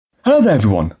Hello there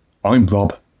everyone, I'm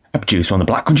Rob, a producer on the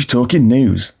Black Country Talking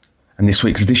News, and this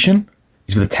week's edition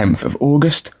is for the 10th of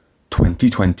August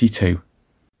 2022.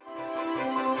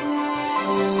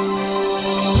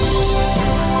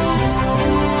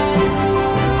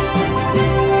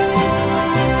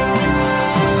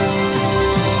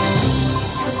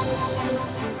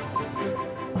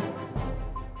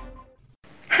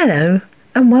 Hello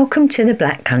and welcome to the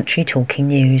Black Country Talking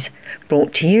News,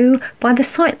 brought to you by the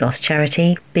sight loss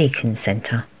charity Beacon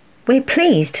Centre. We're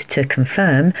pleased to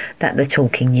confirm that the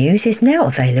Talking News is now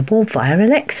available via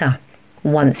Alexa.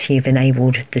 Once you've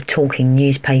enabled the Talking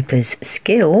Newspapers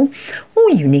skill, all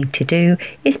you need to do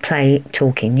is play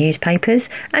Talking Newspapers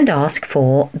and ask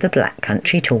for the Black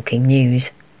Country Talking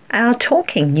News. Our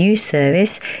Talking News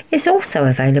service is also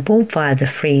available via the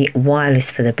free Wireless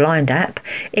for the Blind app.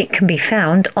 It can be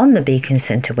found on the Beacon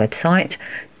Centre website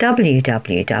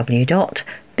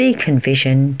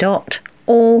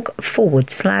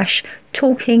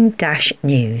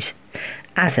www.beaconvision.org/talking-news,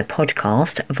 as a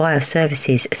podcast via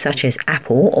services such as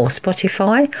Apple or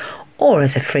Spotify, or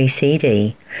as a free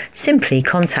CD. Simply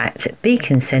contact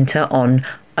Beacon Centre on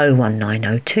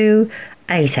 01902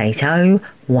 880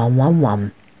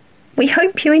 111. We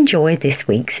hope you enjoy this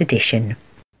week's edition.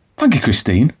 Thank you,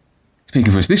 Christine.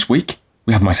 Speaking for us this week,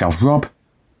 we have myself, Rob,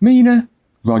 Mina,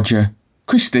 Roger,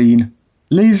 Christine,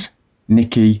 Liz,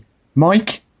 Nikki,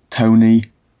 Mike, Tony,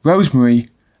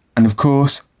 Rosemary, and of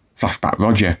course, Flashback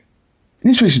Roger.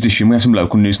 In this week's edition, we have some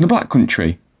local news in the Black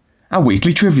Country, our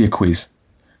weekly trivia quiz,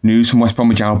 news from West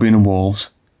Bromwich Albion and Wolves,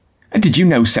 a Did You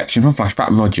Know section from Flashback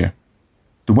Roger,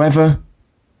 the weather,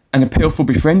 an appeal for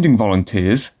befriending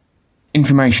volunteers,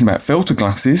 information about filter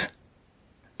glasses,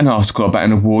 an article about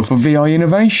an award for VI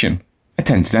innovation, a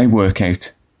 10-day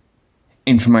workout,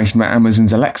 information about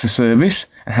Amazon's Alexa service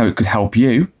and how it could help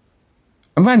you,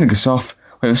 and rounding us off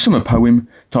with a summer poem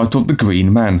titled The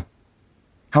Green Man.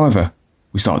 However,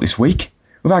 we start this week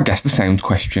with our Guess the Sound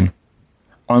question.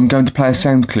 I'm going to play a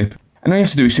sound clip, and all you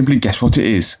have to do is simply guess what it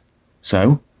is.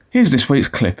 So, here's this week's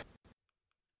clip.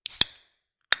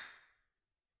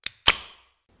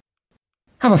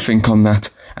 Have a think on that,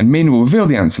 and Mina will reveal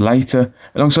the answer later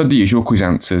alongside the usual quiz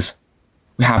answers.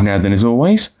 We have now then, as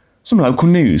always, some local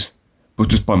news,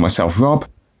 brought us by myself, Rob,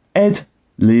 Ed,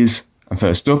 Liz, and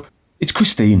first up, it's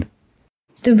Christine.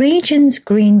 The region's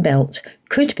green belt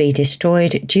could be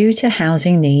destroyed due to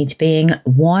housing needs being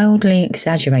wildly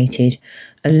exaggerated,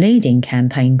 a leading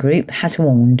campaign group has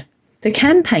warned. The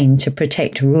Campaign to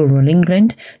Protect Rural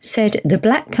England said the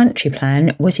Black Country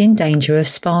Plan was in danger of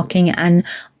sparking an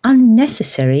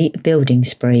unnecessary building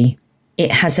spree.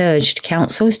 It has urged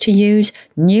councils to use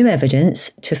new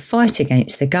evidence to fight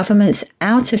against the government's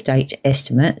out-of-date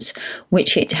estimates,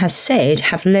 which it has said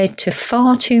have led to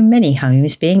far too many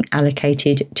homes being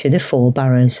allocated to the 4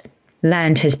 boroughs.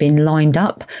 Land has been lined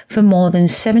up for more than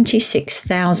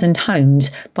 76,000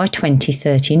 homes by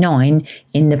 2039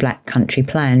 in the Black Country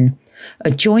Plan,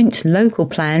 a joint local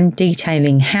plan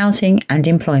detailing housing and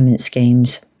employment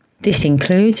schemes. This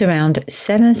includes around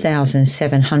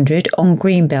 7,700 on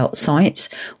Greenbelt sites,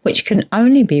 which can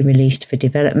only be released for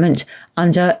development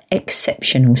under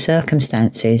exceptional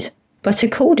circumstances. But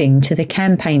according to the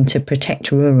Campaign to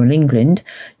Protect Rural England,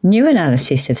 new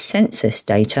analysis of census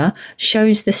data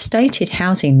shows the stated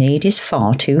housing need is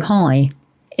far too high.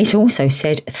 It also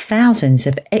said thousands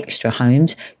of extra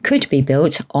homes could be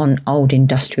built on old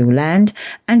industrial land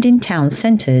and in town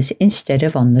centres instead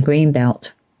of on the Greenbelt.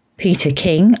 Peter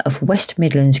King of West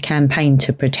Midlands Campaign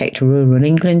to Protect Rural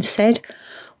England said,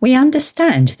 "We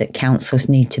understand that councils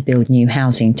need to build new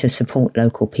housing to support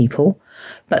local people,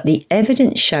 but the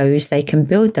evidence shows they can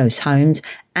build those homes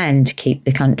and keep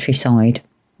the countryside.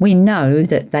 We know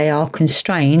that they are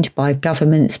constrained by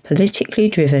government's politically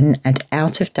driven and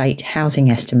out-of-date housing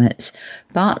estimates,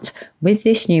 but with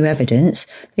this new evidence,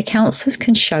 the councils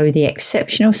can show the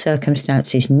exceptional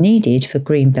circumstances needed for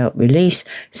Greenbelt release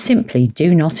simply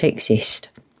do not exist."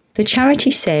 The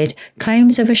charity said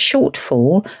claims of a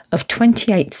shortfall of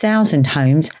 28,000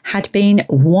 homes had been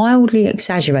wildly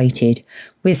exaggerated,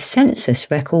 with census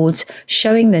records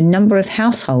showing the number of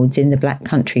households in the Black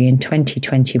Country in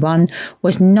 2021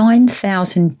 was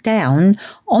 9,000 down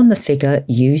on the figure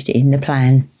used in the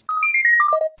plan.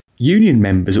 Union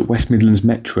members at West Midlands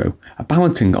Metro are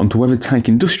balloting on to whether to take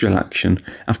industrial action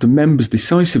after members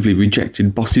decisively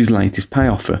rejected Boss's latest pay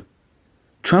offer.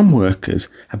 Tram workers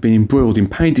have been embroiled in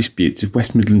pay disputes with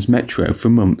West Midlands Metro for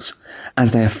months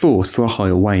as they are fought for a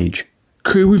higher wage.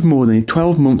 Crew with more than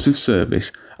 12 months of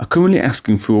service are currently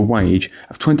asking for a wage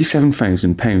of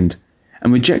 £27,000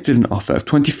 and rejected an offer of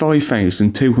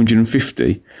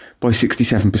 £25,250 by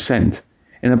 67%,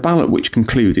 in a ballot which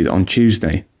concluded on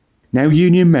Tuesday. Now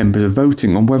union members are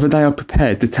voting on whether they are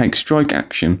prepared to take strike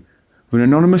action, with an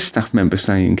anonymous staff member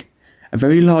saying, "A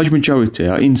very large majority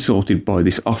are insulted by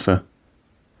this offer."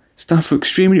 Staff are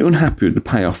extremely unhappy with the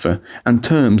pay offer and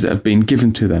terms that have been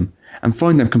given to them and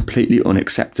find them completely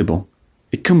unacceptable.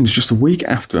 It comes just a week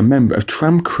after a member of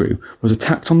tram crew was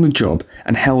attacked on the job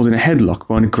and held in a headlock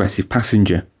by an aggressive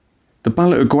passenger. The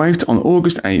ballot will go out on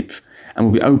August 8th and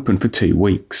will be open for 2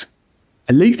 weeks.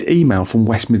 A leaked email from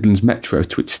West Midlands Metro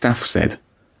to its staff said,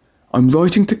 "I'm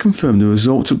writing to confirm the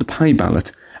results of the pay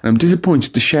ballot and I'm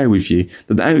disappointed to share with you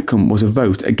that the outcome was a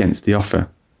vote against the offer.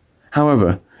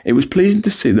 However, it was pleasing to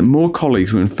see that more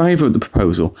colleagues were in favour of the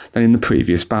proposal than in the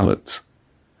previous ballots.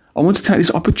 I want to take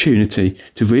this opportunity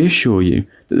to reassure you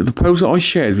that the proposal I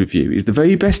shared with you is the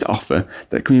very best offer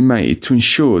that can be made to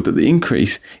ensure that the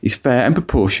increase is fair and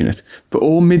proportionate for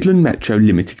all Midland Metro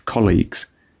Limited colleagues.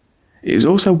 It is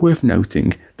also worth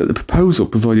noting that the proposal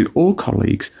provided all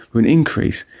colleagues with an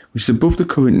increase which is above the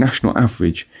current national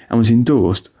average and was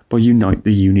endorsed by Unite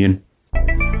the Union."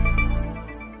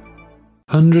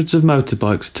 Hundreds of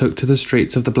motorbikes took to the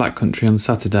streets of the Black Country on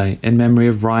Saturday in memory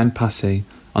of Ryan Passy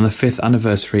on the 5th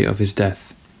anniversary of his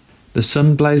death. The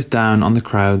sun blazed down on the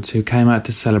crowds who came out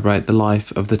to celebrate the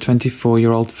life of the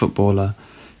 24-year-old footballer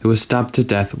who was stabbed to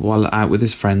death while out with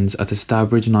his friends at a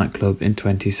Stourbridge nightclub in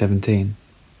 2017.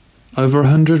 Over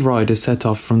 100 riders set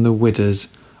off from the Widders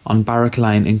on Barrack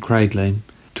Lane in Cradley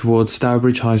towards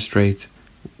Stourbridge High Street,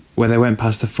 where they went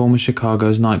past the former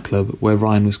Chicago's nightclub where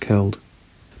Ryan was killed.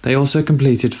 They also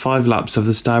completed 5 laps of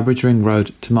the Stourbridge Ring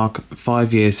Road to mark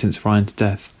 5 years since Ryan's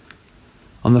death.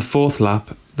 On the 4th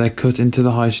lap, they cut into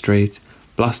the high street,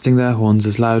 blasting their horns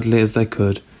as loudly as they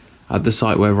could at the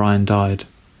site where Ryan died.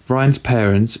 Ryan's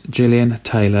parents, Gillian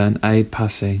Taylor and Aid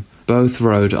Passy, both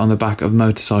rode on the back of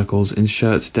motorcycles in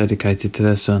shirts dedicated to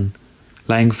their son,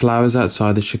 laying flowers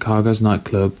outside the Chicago's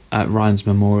nightclub at Ryan's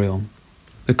memorial.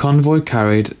 The convoy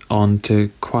carried on to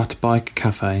Quat Bike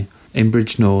Cafe in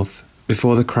Bridge North,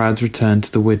 before the crowds returned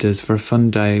to the Widders for a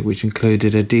fun day which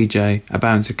included a DJ, a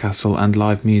bouncer castle and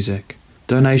live music.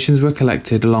 Donations were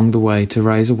collected along the way to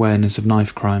raise awareness of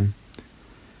knife crime.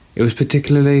 It was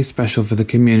particularly special for the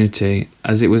community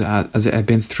as it had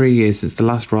been 3 years since the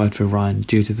last ride for Ryan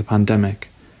due to the pandemic.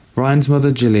 Ryan's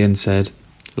mother Gillian said,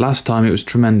 "Last time it was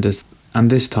tremendous and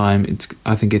this time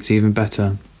I think it's even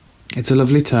better. It's a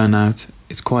lovely turnout,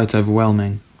 it's quite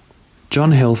overwhelming."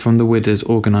 John Hill from the Widders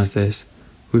organised this.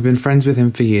 "We've been friends with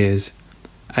him for years.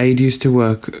 Aid used to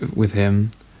work with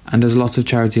him and does lots of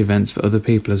charity events for other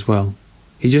people as well.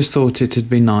 He just thought it'd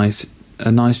be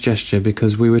a nice gesture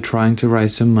because we were trying to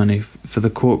raise some money for the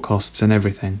court costs and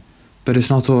everything. But it's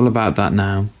not all about that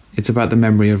now. It's about the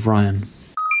memory of Ryan."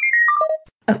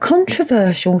 A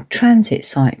controversial transit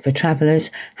site for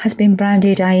travellers has been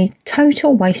branded a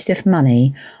total waste of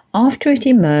money after it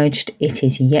emerged it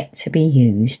is yet to be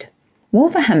used.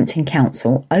 Wolverhampton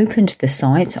Council opened the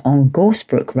site on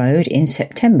Gorsebrook Road in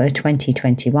September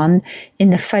 2021 in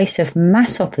the face of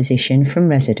mass opposition from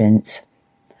residents.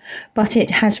 But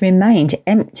it has remained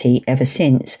empty ever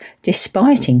since,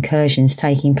 despite incursions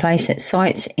taking place at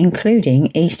sites including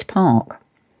East Park.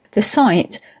 The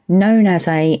site, known as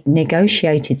a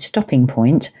negotiated stopping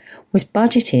point, was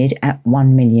budgeted at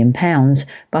 £1 million,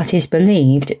 but is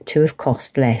believed to have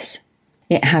cost less.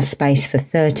 It has space for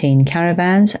 13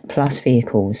 caravans plus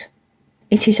vehicles.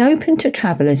 It is open to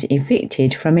travellers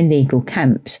evicted from illegal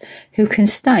camps who can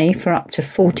stay for up to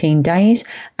 14 days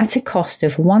at a cost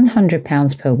of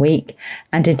 £100 per week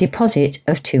and a deposit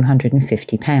of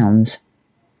 £250.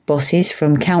 Bosses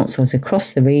from councils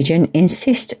across the region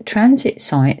insist transit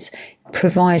sites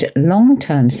provide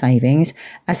long-term savings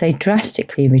as they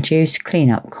drastically reduce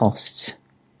clean-up costs.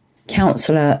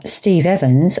 Councillor Steve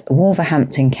Evans,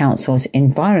 Wolverhampton Council's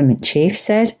Environment Chief,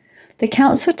 said, "The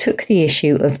council took the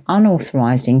issue of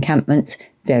unauthorised encampments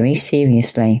very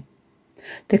seriously.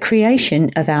 The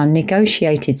creation of our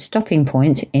negotiated stopping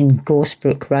point in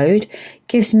Gorsebrook Road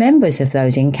gives members of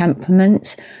those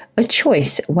encampments a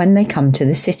choice when they come to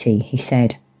the city," he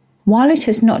said. "While it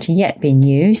has not yet been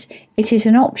used, it is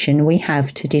an option we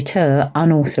have to deter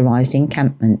unauthorised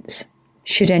encampments.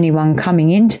 Should anyone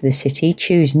coming into the city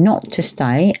choose not to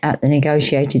stay at the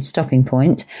negotiated stopping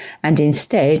point and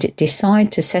instead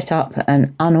decide to set up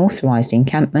an unauthorised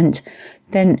encampment,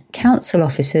 then council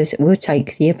officers will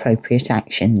take the appropriate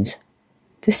actions."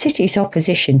 The city's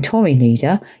opposition Tory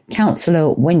leader,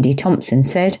 Councillor Wendy Thompson,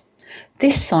 said,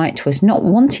 "This site was not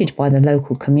wanted by the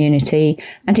local community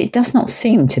and it does not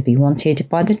seem to be wanted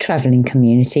by the travelling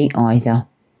community either.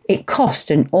 It cost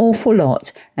an awful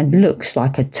lot and looks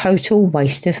like a total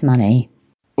waste of money."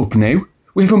 Up now,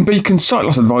 we hear from Beacon's sight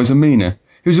loss advisor Mina,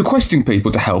 who's requesting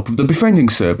people to help with the befriending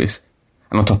service.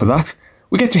 And on top of that,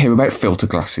 we get to hear about filter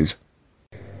glasses.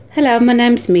 Hello, my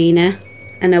name's Mina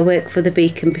and I work for the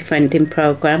Beacon Befriending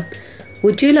Programme.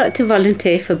 Would you like to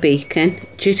volunteer for Beacon?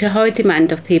 Due to high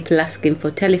demand of people asking for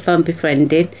telephone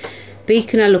befriending,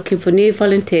 Beacon are looking for new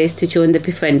volunteers to join the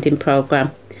befriending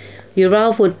programme. Your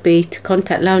role would be to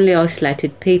contact lonely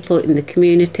isolated people in the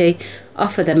community,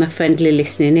 offer them a friendly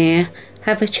listening ear,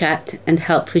 have a chat and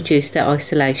help reduce their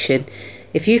isolation.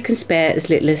 If you can spare as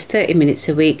little as 30 minutes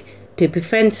a week to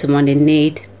befriend someone in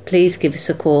need, please give us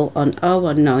a call on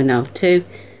 01902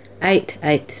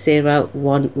 880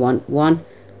 111.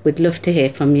 We'd love to hear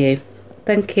from you.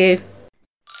 Thank you.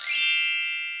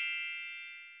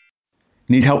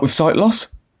 Need help with sight loss?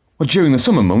 Well, during the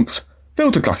summer months,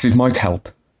 filter glasses might help.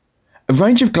 A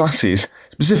range of glasses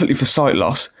specifically for sight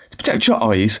loss to protect your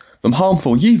eyes from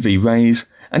harmful UV rays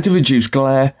and to reduce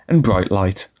glare and bright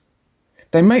light.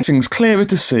 They make things clearer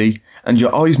to see and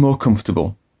your eyes more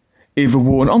comfortable, either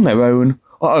worn on their own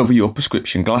or over your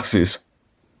prescription glasses.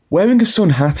 Wearing a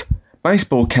sun hat,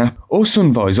 baseball cap or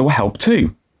sun visor will help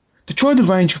too. To try the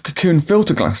range of Cocoon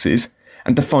filter glasses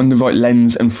and to find the right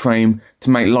lens and frame to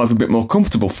make life a bit more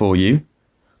comfortable for you,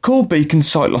 call Beacon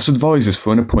Sight Loss Advisors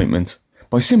for an appointment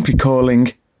by simply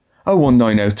calling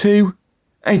 01902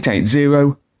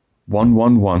 880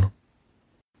 111.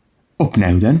 Up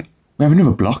now then, we have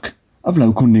another block of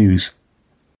local news.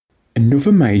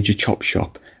 Another major chop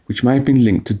shop, which may have been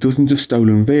linked to dozens of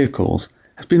stolen vehicles,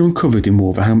 has been uncovered in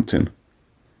Wolverhampton.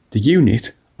 The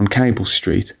unit, on Cable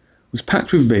Street, was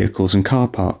packed with vehicles and car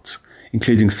parts,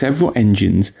 including several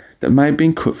engines that may have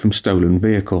been cut from stolen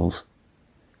vehicles.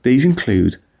 These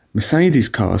include Mercedes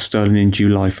cars stolen in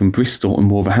July from Bristol and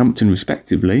Wolverhampton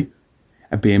respectively,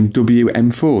 a BMW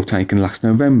M4 taken last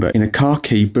November in a car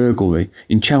key burglary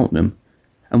in Cheltenham,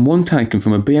 and one taken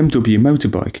from a BMW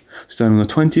motorbike stolen on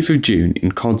the 20th of June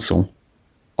in Codsall.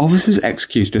 Officers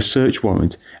executed a search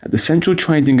warrant at the Central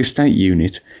Trading Estate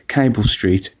Unit, Cable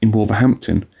Street in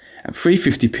Wolverhampton at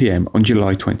 3:50 p.m. on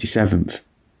July 27th.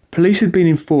 Police had been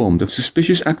informed of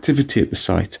suspicious activity at the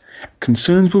site.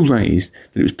 Concerns were raised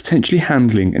that it was potentially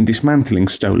handling and dismantling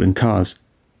stolen cars.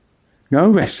 No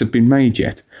arrests have been made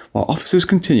yet, while officers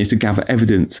continue to gather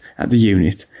evidence at the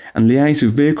unit and liaise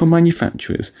with vehicle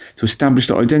manufacturers to establish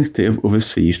the identity of other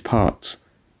seized parts.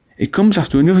 It comes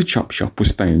after another chop shop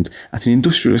was found at an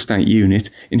industrial estate unit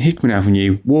in Hickman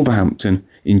Avenue, Wolverhampton,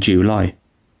 in July.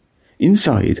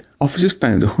 Inside, officers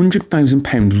found a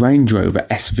 £100,000 Range Rover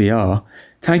SVR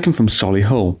taken from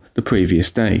Solihull the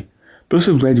previous day, plus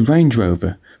a red Range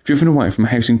Rover driven away from a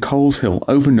house in Coleshill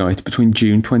overnight between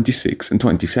June 26 and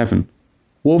 27.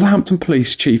 Wolverhampton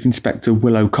Police Chief Inspector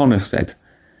Will O'Connor said,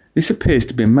 "This appears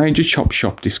to be a major chop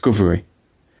shop discovery.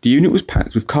 The unit was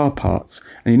packed with car parts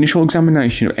and the initial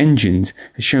examination of engines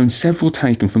has shown several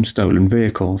taken from stolen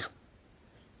vehicles."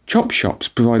 Chop shops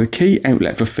provide a key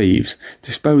outlet for thieves to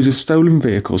dispose of stolen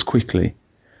vehicles quickly,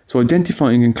 so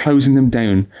identifying and closing them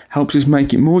down helps us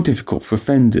make it more difficult for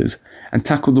offenders and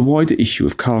tackle the wider issue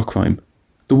of car crime.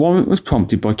 The warrant was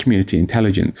prompted by community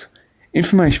intelligence.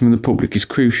 Information from the public is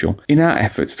crucial in our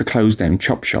efforts to close down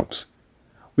chop shops.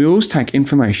 We always take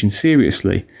information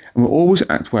seriously and will always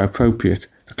act where appropriate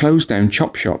to close down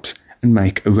chop shops and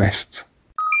make arrests.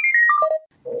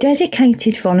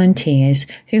 Dedicated volunteers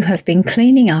who have been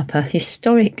cleaning up a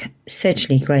historic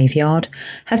Sedgley graveyard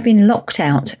have been locked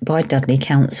out by Dudley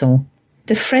Council.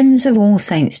 The Friends of All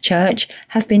Saints Church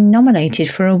have been nominated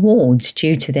for awards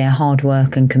due to their hard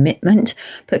work and commitment,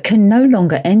 but can no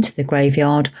longer enter the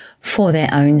graveyard for their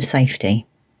own safety.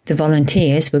 The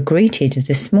volunteers were greeted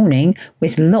this morning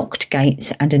with locked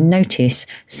gates and a notice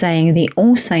saying the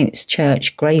All Saints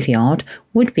Church graveyard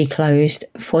would be closed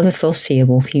for the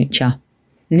foreseeable future.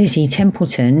 Lizzie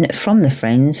Templeton from the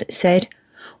Friends said,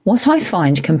 "What I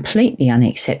find completely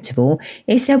unacceptable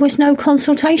is there was no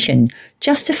consultation,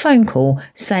 just a phone call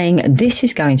saying this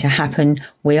is going to happen,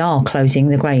 we are closing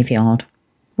the graveyard.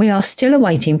 We are still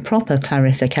awaiting proper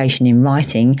clarification in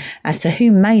writing as to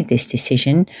who made this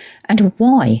decision and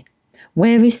why.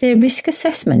 Where is their risk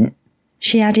assessment?"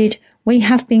 She added, "We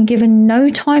have been given no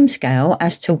timescale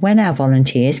as to when our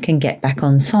volunteers can get back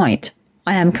on site.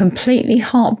 I am completely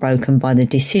heartbroken by the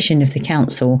decision of the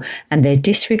council and their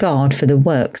disregard for the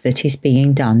work that is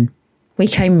being done. We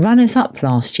came runners-up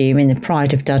last year in the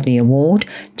Pride of Dudley Award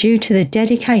due to the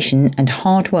dedication and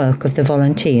hard work of the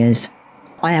volunteers.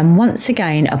 I am once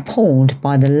again appalled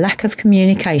by the lack of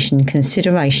communication,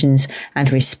 considerations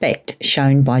and respect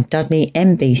shown by Dudley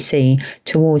MBC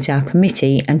towards our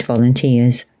committee and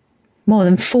volunteers. More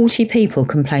than 40 people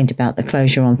complained about the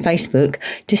closure on Facebook,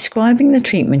 describing the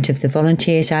treatment of the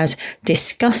volunteers as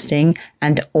disgusting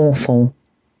and awful.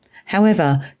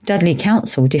 However, Dudley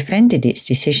Council defended its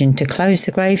decision to close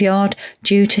the graveyard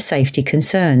due to safety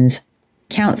concerns.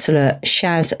 Councillor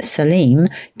Shaz Salim,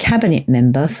 Cabinet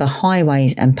Member for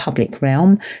Highways and Public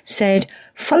Realm, said,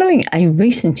 following a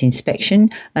recent inspection,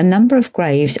 a number of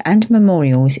graves and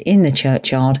memorials in the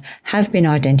churchyard have been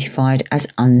identified as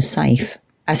unsafe.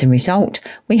 As a result,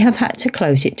 we have had to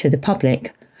close it to the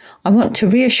public. I want to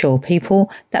reassure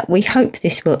people that we hope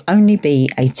this will only be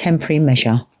a temporary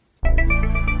measure.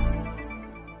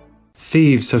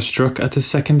 Thieves have struck at a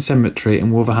second cemetery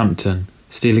in Wolverhampton,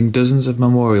 stealing dozens of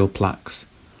memorial plaques.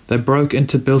 They broke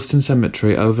into Bilston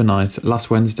Cemetery overnight last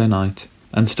Wednesday night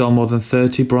and stole more than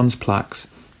 30 bronze plaques,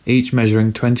 each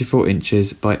measuring 24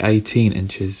 inches by 18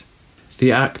 inches.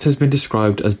 The act has been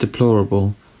described as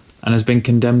deplorable and has been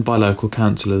condemned by local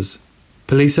councillors.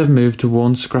 Police have moved to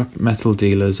warn scrap metal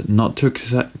dealers not to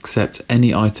accept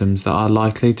any items that are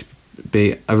likely to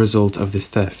be a result of this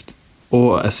theft,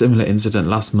 or a similar incident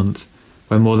last month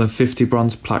when more than 50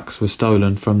 bronze plaques were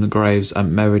stolen from the graves at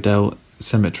Merridale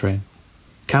Cemetery.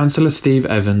 Councillor Steve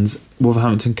Evans,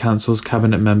 Wolverhampton Council's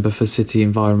Cabinet Member for City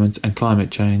Environment and Climate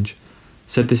Change,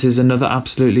 said this is another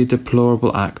absolutely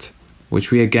deplorable act, which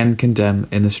we again condemn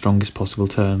in the strongest possible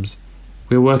terms.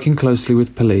 We are working closely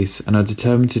with police and are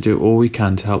determined to do all we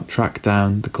can to help track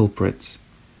down the culprits.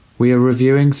 We are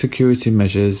reviewing security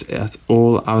measures at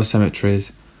all our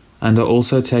cemeteries and are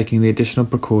also taking the additional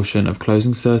precaution of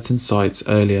closing certain sites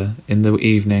earlier in the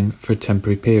evening for a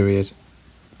temporary period.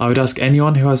 I would ask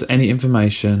anyone who has any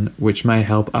information which may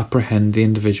help apprehend the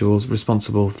individuals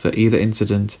responsible for either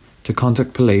incident to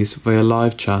contact police via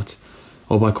live chat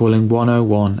or by calling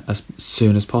 101 as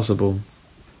soon as possible.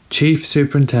 Chief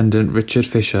Superintendent Richard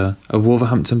Fisher of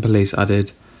Wolverhampton Police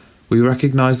added, "We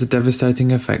recognise the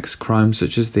devastating effects crimes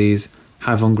such as these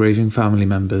have on grieving family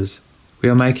members. We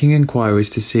are making inquiries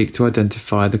to seek to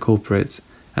identify the culprits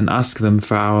and ask them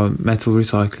for our metal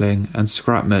recycling and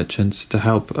scrap merchants to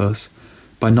help us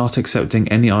by not accepting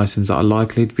any items that are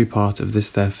likely to be part of this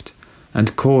theft,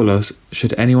 and call us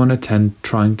should anyone attend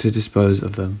trying to dispose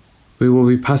of them. We will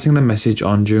be passing the message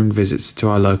on during visits to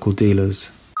our local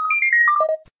dealers."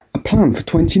 A plan for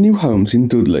 20 new homes in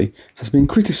Dudley has been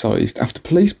criticised after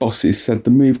police bosses said the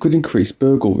move could increase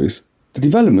burglaries. The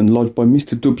development lodged by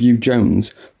Mr W.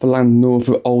 Jones for land north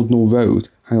of Old Knoll Road,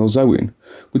 Hales Owen,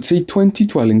 would see 20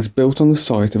 dwellings built on the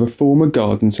site of a former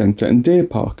garden centre and deer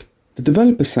park. The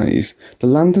developer says the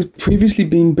land has previously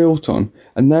been built on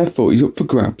and therefore is up for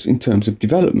grabs in terms of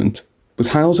development. But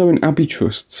Hales Owen Abbey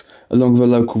Trusts, along with a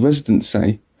local residents,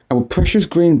 say our precious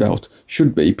greenbelt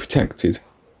should be protected.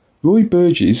 Roy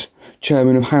Burgess,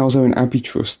 chairman of Hales Owen Abbey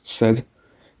Trusts, said,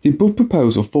 "The above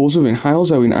proposal falls within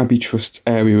Hales Owen Abbey Trust's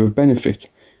area of benefit.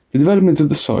 The development of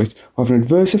the site will have an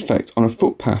adverse effect on a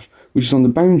footpath which is on the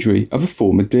boundary of a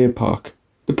former deer park.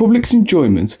 The public's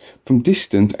enjoyment from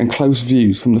distant and close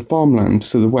views from the farmland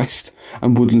to the west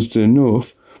and woodlands to the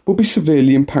north will be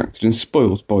severely impacted and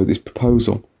spoilt by this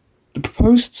proposal. The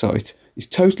proposed site is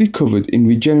totally covered in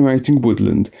regenerating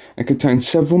woodland and contains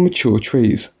several mature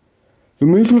trees.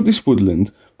 Removal of this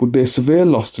woodland would be a severe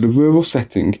loss to the rural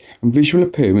setting and visual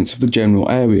appearance of the general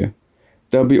area.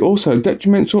 There will be also a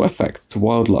detrimental effect to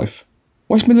wildlife."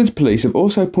 West Midlands Police have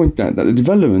also pointed out that the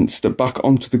developments that back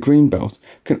onto the Greenbelt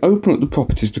can open up the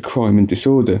properties to crime and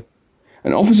disorder.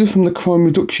 An officer from the Crime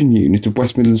Reduction Unit of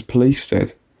West Midlands Police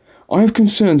said, "I have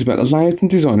concerns about the layout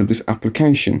and design of this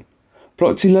application.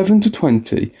 Plots 11 to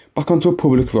 20 back onto a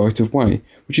public right-of-way,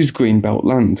 which is Greenbelt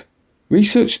land.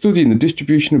 Research studying the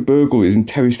distribution of burglaries in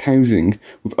terraced housing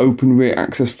with open rear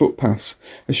access footpaths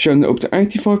has shown that up to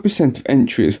 85% of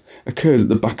entries occurred at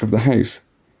the back of the house.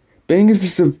 Being as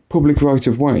this is a public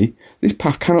right-of-way, this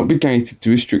path cannot be gated to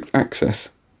restrict access."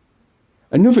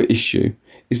 Another issue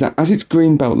is that as it's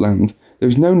Greenbelt land, there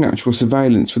is no natural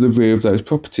surveillance for the rear of those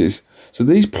properties, so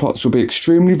these plots will be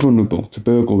extremely vulnerable to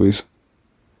burglaries.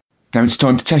 Now it's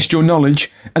time to test your knowledge,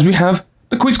 as we have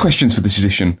the quiz questions for this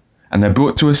edition, and they're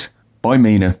brought to us by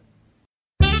Mina.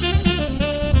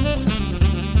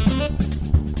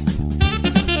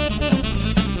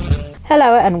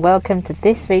 Hello and welcome to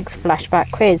this week's Flashback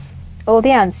quiz. All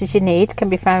the answers you need can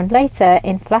be found later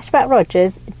in Flashback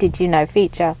Roger's Did You Know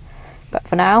feature. But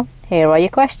for now, here are your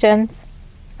questions.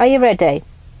 Are you ready?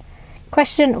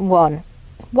 Question 1.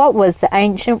 What was the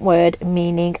ancient word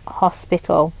meaning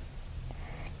hospital?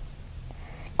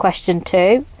 Question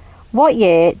 2. What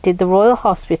year did the Royal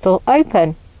Hospital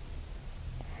open?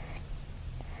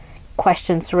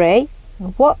 Question 3.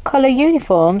 What colour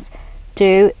uniforms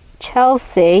do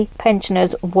Chelsea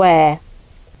pensioners wear?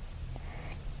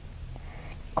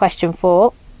 Question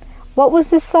 4. What was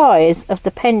the size of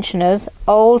the pensioners'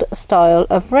 old style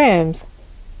of rooms?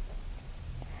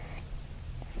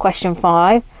 Question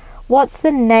 5. What's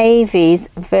the Navy's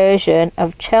version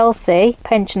of Chelsea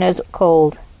pensioners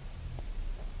called?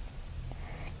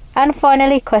 And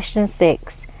finally, question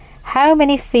 6. How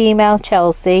many female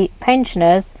Chelsea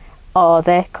pensioners are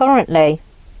there currently?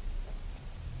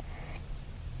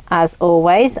 As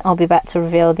always, I'll be back to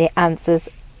reveal the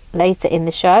answers later in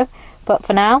the show. But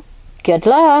for now, good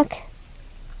luck!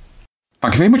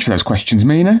 Thank you very much for those questions,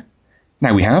 Mina.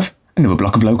 Now we have another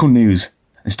block of local news.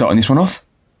 And starting this one off,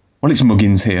 well, it's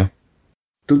Muggins here.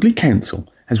 Dudley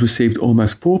Council has received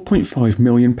almost £4.5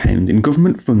 million in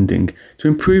government funding to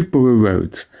improve borough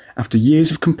roads after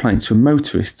years of complaints from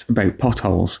motorists about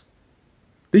potholes.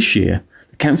 This year,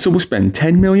 the council will spend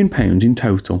 £10 million in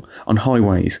total on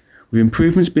highways, with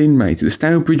improvements being made to the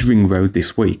Stourbridge Ring Road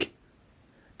this week.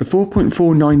 The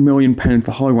 £4.49 million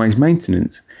for highways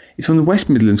maintenance is from the West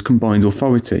Midlands Combined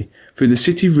Authority through the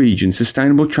City Region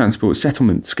Sustainable Transport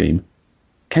Settlement Scheme.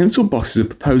 Council bosses are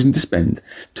proposing to spend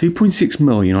 £2.6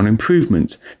 million on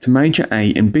improvements to major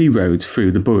A and B roads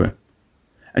through the borough.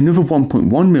 Another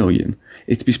 £1.1 million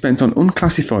is to be spent on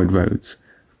unclassified roads,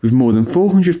 with more than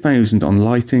 £400,000 on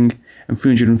lighting and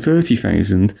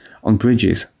 £330,000 on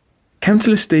bridges.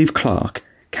 Councillor Steve Clark,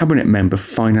 Cabinet Member for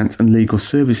Finance and Legal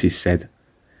Services, said,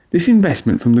 "This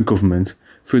investment from the government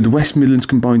through the West Midlands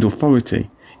Combined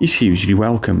Authority is hugely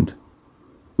welcomed.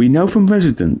 We know from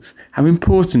residents how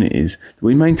important it is that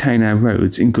we maintain our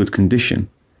roads in good condition.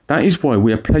 That is why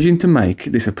we are pledging to make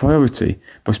this a priority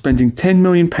by spending £10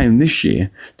 million this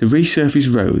year to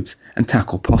resurface roads and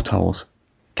tackle potholes."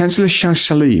 Councillor Shaz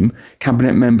Salim,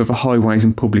 Cabinet Member for Highways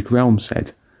and Public Realms,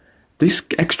 said, "This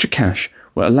extra cash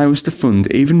will allow us to fund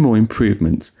even more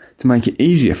improvements to make it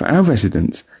easier for our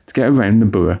residents to get around the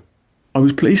borough. I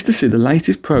was pleased to see the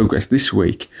latest progress this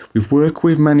week with work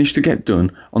we've managed to get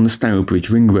done on the Stourbridge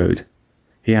Ring Road."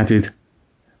 He added,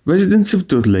 "Residents of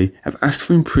Dudley have asked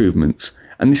for improvements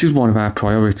and this is one of our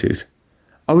priorities.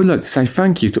 I would like to say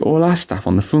thank you to all our staff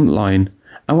on the front line.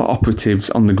 Our operatives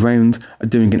on the ground are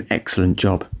doing an excellent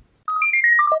job."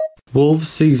 Wolves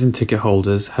season ticket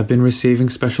holders have been receiving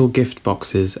special gift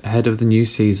boxes ahead of the new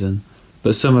season,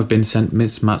 but some have been sent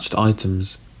mismatched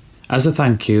items. As a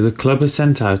thank you, the club has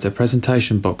sent out a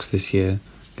presentation box this year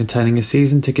containing a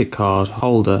season ticket card,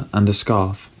 holder and a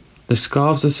scarf. The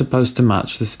scarves are supposed to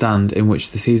match the stand in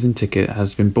which the season ticket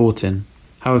has been bought in.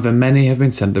 However, many have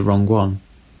been sent the wrong one.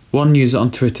 One user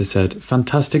on Twitter said,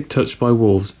 "Fantastic touch by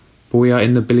Wolves, but we are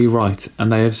in the Billy Wright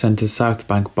and they have sent a South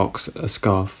Bank box a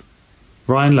scarf."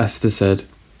 Ryan Lester said,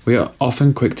 "We are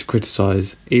often quick to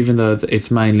criticise, even though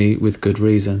it's mainly with good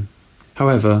reason.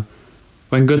 However,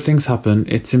 when good things happen,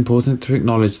 it's important to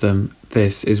acknowledge them.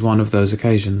 This is one of those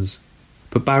occasions."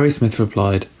 But Barry Smith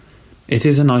replied, "It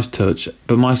is a nice touch,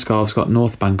 but my scarf's got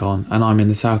North Bank on and I'm in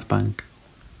the South Bank."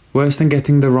 Worse than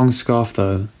getting the wrong scarf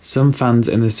though, some fans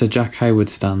in the Sir Jack Hayward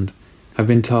stand have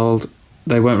been told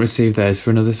they won't receive theirs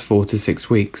for another 4 to 6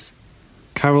 weeks.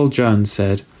 Carol Jones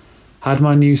said, "Had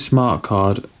my new smart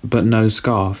card but no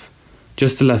scarf.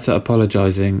 Just a letter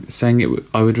apologising, saying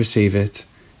I would receive it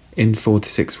in 4 to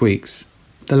 6 weeks."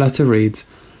 The letter reads,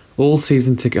 "All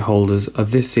season ticket holders are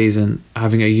this season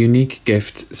having a unique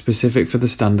gift specific for the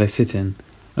stand they sit in.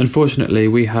 Unfortunately,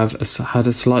 we have had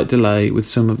a slight delay with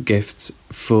some of gifts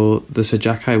for the Sir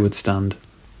Jack Hayward stand.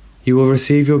 You will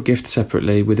receive your gift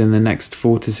separately within the next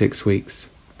 4 to 6 weeks.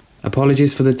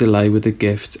 Apologies for the delay with the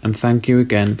gift and thank you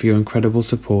again for your incredible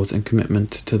support and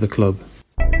commitment to the club."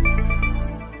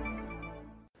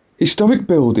 Historic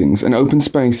buildings and open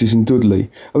spaces in Dudley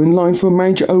are in line for a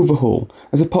major overhaul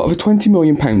as a part of a £20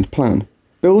 million plan.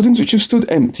 Buildings which have stood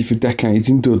empty for decades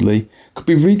in Dudley could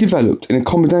be redeveloped in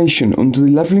accommodation under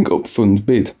the Levelling Up Fund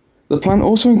bid. The plan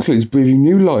also includes breathing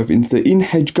new life into the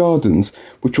in-hedge gardens,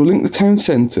 which will link the town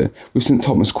centre with St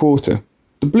Thomas Quarter.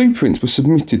 The blueprints were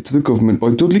submitted to the government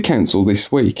by Dudley Council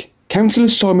this week. Councillor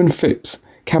Simon Phipps,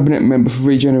 Cabinet Member for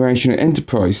Regeneration and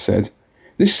Enterprise, said,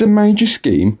 "This is a major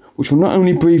scheme which will not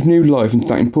only breathe new life into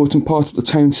that important part of the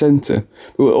town centre,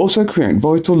 but will also create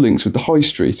vital links with the High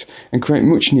Street and create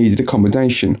much needed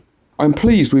accommodation. I am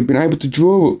pleased we've been able to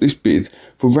draw up this bid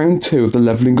for round 2 of the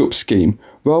Levelling Up scheme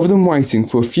rather than waiting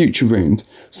for a future round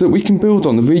so that we can build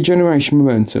on the regeneration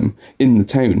momentum in the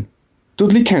town."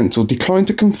 Dudley Council declined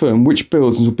to confirm which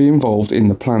buildings will be involved in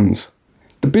the plans.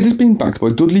 The bid has been backed by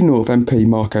Dudley North MP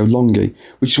Marco Longi,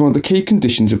 which is one of the key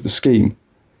conditions of the scheme.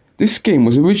 This scheme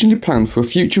was originally planned for a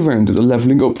future round of the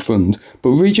Levelling Up Fund,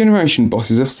 but Regeneration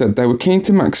bosses have said they were keen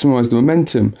to maximise the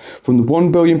momentum from the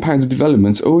 £1 billion of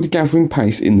developments already gathering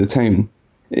pace in the town.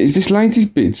 It is this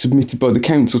latest bid submitted by the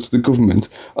council to the government,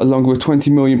 along with a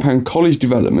 £20 million college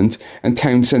development and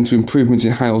town centre improvements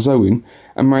in Hales Owen,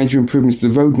 and major improvements to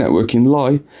the road network in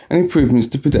Lye, and improvements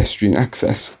to pedestrian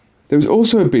access. There is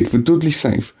also a bid for Dudley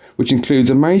South, which includes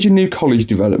a major new college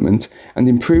development and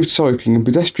improved cycling and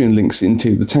pedestrian links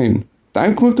into the town. The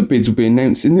outcome of the bids will be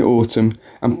announced in the autumn,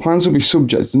 and plans will be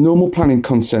subject to normal planning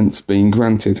consents being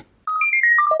granted.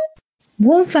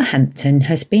 Wolverhampton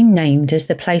has been named as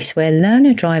the place where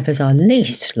learner drivers are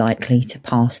least likely to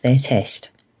pass their test.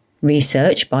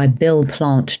 Research by Bill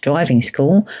Plant Driving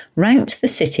School ranked the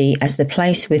city as the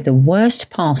place with the worst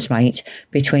pass rate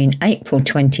between April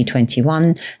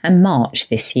 2021 and March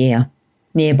this year.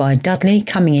 Nearby Dudley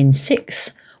coming in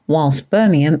 6th, whilst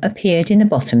Birmingham appeared in the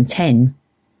bottom 10.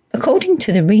 According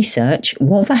to the research,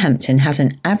 Wolverhampton has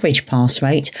an average pass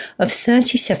rate of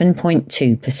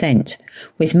 37.2%,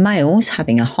 with males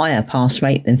having a higher pass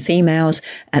rate than females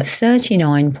at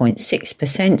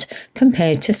 39.6%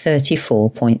 compared to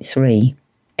 34.3%.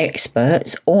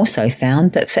 Experts also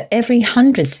found that for every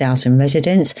 100,000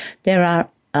 residents, there are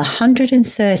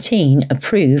 113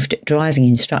 approved driving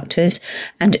instructors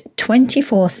and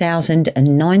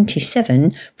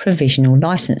 24,097 provisional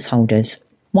licence holders,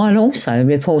 while also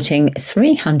reporting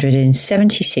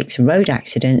 376 road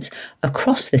accidents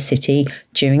across the city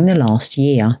during the last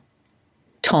year.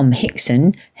 Tom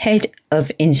Hickson, head of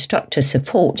instructor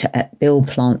support at Bill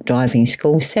Plant Driving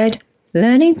School, said,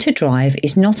 "Learning to drive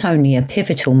is not only a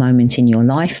pivotal moment in your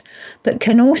life, but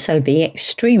can also be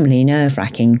extremely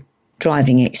nerve-wracking.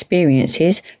 Driving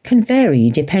experiences can vary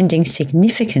depending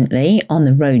significantly on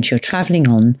the road you're travelling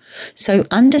on, so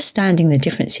understanding the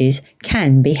differences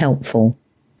can be helpful."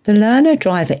 The Learner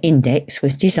Driver Index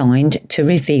was designed to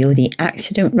reveal the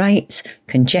accident rates,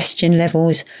 congestion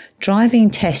levels,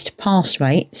 driving test pass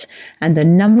rates, and the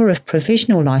number of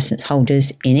provisional licence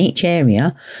holders in each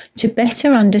area to better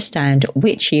understand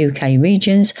which UK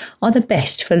regions are the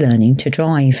best for learning to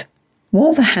drive.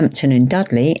 Wolverhampton and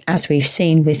Dudley, as we've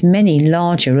seen with many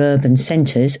larger urban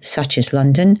centres such as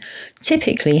London,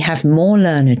 typically have more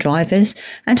learner drivers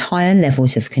and higher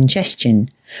levels of congestion,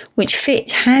 which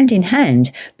fit hand in hand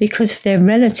because of their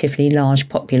relatively large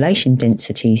population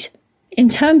densities. In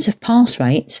terms of pass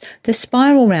rates, the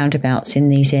spiral roundabouts in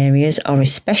these areas are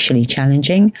especially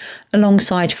challenging,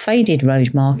 alongside faded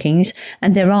road markings,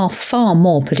 and there are far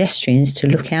more pedestrians to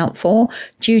look out for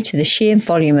due to the sheer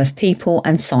volume of people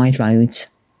and side roads.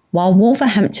 While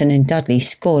Wolverhampton and Dudley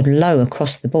scored low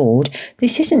across the board,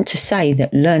 this isn't to say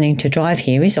that learning to drive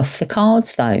here is off the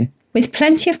cards though. With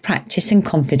plenty of practice and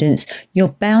confidence, you're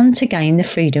bound to gain the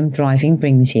freedom driving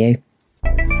brings you.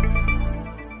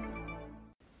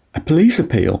 A police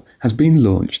appeal has been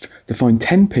launched to find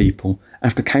 10 people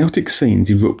after chaotic scenes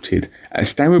erupted at a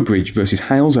Stourbridge vs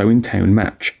Hales Owen Town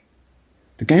match.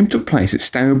 The game took place at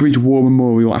Stourbridge War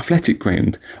Memorial Athletic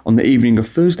Ground on the evening of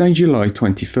Thursday, July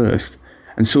 21st,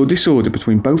 and saw disorder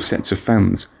between both sets of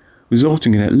fans,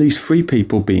 resulting in at least 3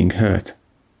 people being hurt.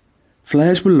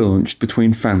 Flares were launched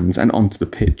between fans and onto the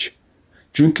pitch.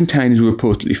 Drink containers were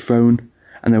reportedly thrown,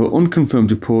 and there were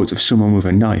unconfirmed reports of someone with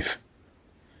a knife.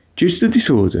 Due to the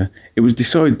disorder, it was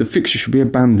decided the fixture should be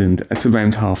abandoned at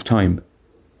around half-time.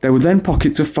 There were then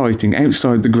pockets of fighting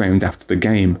outside the ground after the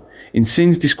game, in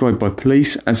scenes described by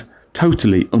police as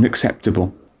totally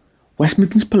unacceptable. West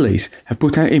Midlands Police have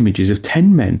put out images of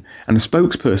 10 men, and a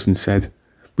spokesperson said,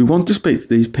 "We want to speak to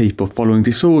these people following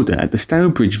disorder at the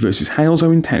Stourbridge vs Hales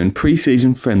Owen Town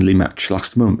pre-season friendly match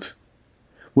last month.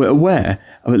 We're aware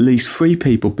of at least 3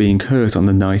 people being hurt on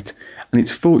the night, and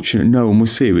it's fortunate no one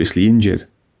was seriously injured.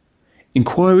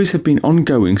 Inquiries have been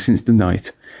ongoing since the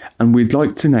night, and we'd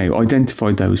like to now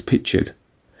identify those pictured.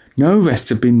 No arrests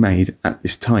have been made at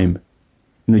this time."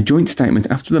 In a joint statement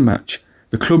after the match,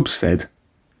 the clubs said,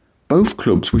 "Both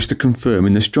clubs wish to confirm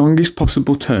in the strongest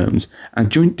possible terms our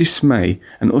joint dismay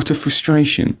and utter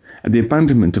frustration at the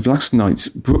abandonment of last night's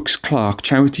Brooks Clark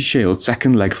Charity Shield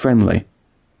second leg friendly.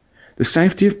 The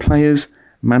safety of players,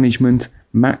 management,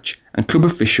 match and club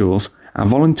officials, our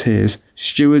volunteers,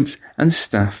 stewards and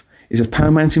staff is of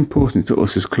paramount importance to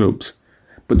us as clubs,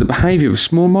 but the behaviour of a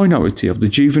small minority of the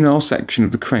juvenile section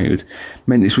of the crowd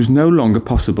meant this was no longer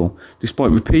possible,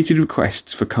 despite repeated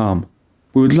requests for calm.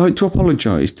 We would like to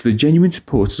apologise to the genuine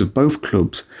supporters of both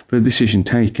clubs for the decision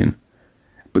taken,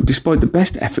 but despite the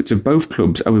best efforts of both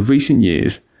clubs over recent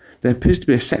years, there appears to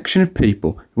be a section of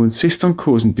people who insist on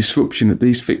causing disruption at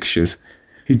these fixtures,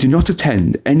 who do not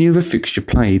attend any other fixture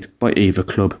played by either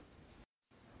club."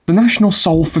 The National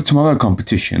Solve for Tomorrow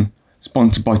competition,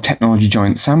 sponsored by technology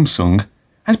giant Samsung,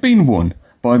 has been won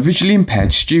by a visually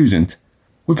impaired student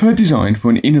with her design for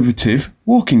an innovative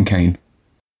walking cane.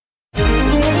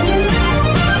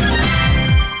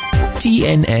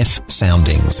 DNF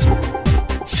Soundings.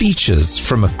 Features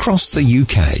from across the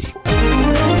UK.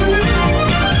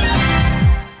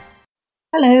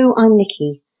 Hello, I'm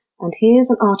Nikki, and here's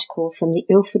an article from the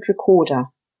Ilford Recorder.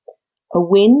 A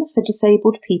win for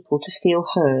disabled people to feel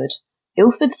heard.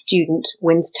 Ilford student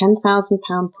wins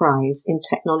 £10,000 prize in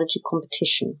technology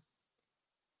competition.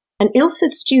 An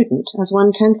Ilford student has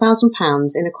won £10,000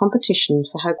 in a competition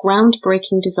for her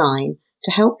groundbreaking design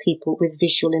to help people with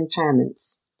visual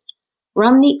impairments.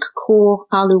 Ramneek Kaur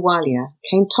Ahluwalia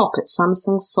came top at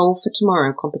Samsung's Solve for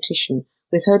Tomorrow competition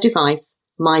with her device,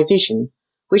 My Vision,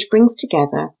 which brings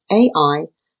together AI,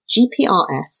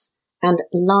 GPRS and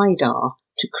LiDAR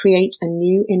to create a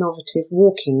new innovative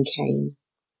walking cane.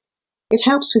 It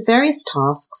helps with various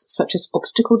tasks such as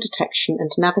obstacle detection and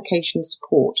navigation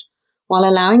support, while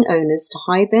allowing owners to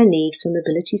hide their need for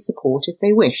mobility support if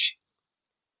they wish.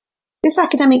 This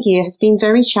academic year has been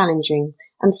very challenging,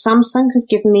 and Samsung has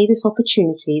given me this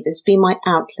opportunity that's been my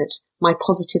outlet, my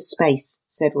positive space,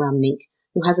 said Ramneek,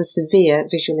 who has a severe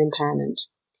visual impairment.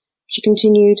 She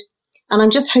continued, and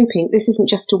I'm just hoping this isn't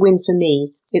just a win for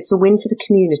me, it's a win for the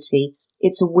community,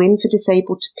 it's a win for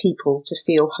disabled people to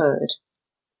feel heard.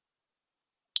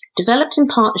 Developed in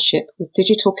partnership with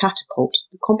Digital Catapult,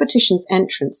 the competition's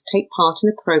entrants take part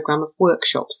in a programme of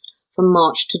workshops from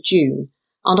March to June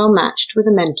and are matched with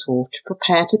a mentor to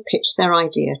prepare to pitch their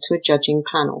idea to a judging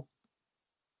panel.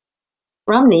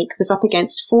 Ramneek was up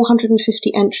against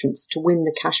 450 entrants to win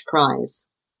the cash prize.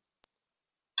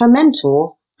 Her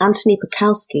mentor, Anthony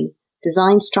Pekowski,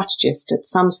 design strategist at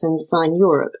Samsung Design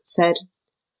Europe, said,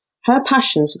 "Her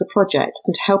passion for the project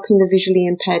and helping the visually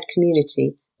impaired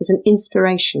community is an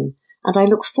inspiration, and I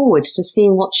look forward to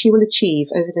seeing what she will achieve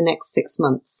over the next 6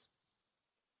 months."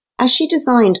 As she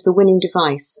designed the winning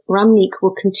device, Ramneek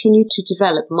will continue to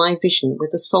develop My Vision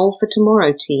with the Solve for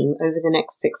Tomorrow team over the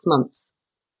next 6 months.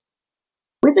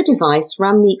 With the device,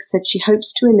 Ramneek said she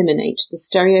hopes to eliminate the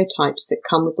stereotypes that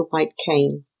come with the white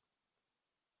cane.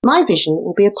 My Vision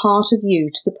will be a part of you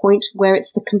to the point where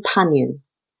it's the companion.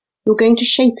 You're going to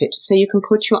shape it so you can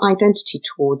put your identity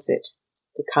towards it.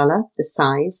 The colour, the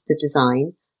size, the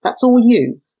design, that's all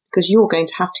you, because you're going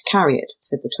to have to carry it,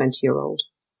 said the 20-year-old.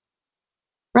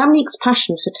 Ramneek's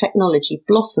passion for technology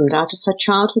blossomed out of her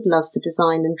childhood love for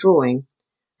design and drawing,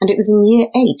 and it was in year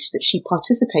 8 that she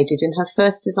participated in her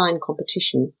first design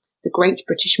competition, the Great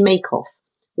British Make-Off,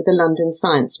 with the London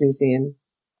Science Museum.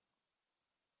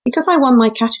 Because I won my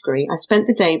category, I spent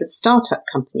the day with a startup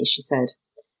company, she said.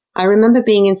 I remember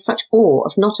being in such awe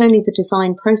of not only the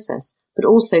design process, but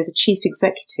also the chief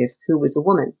executive, who was a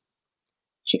woman.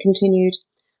 She continued,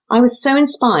 I was so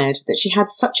inspired that she had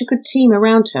such a good team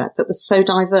around her that was so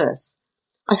diverse.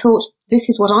 I thought, this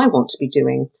is what I want to be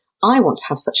doing. I want to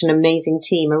have such an amazing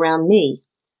team around me.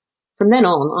 From then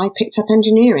on, I picked up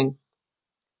engineering.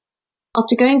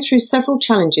 After going through several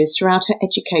challenges throughout her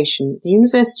education, the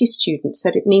university student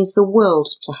said it means the world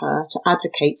to her to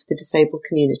advocate for the disabled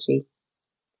community.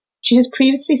 She has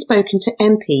previously spoken to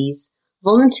MPs,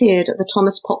 volunteered at the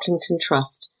Thomas Pocklington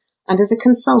Trust, and as a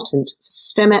consultant for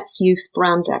STEMET's Youth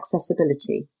Brand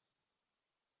Accessibility.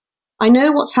 I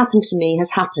know what's happened to me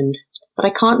has happened, but I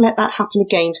can't let that happen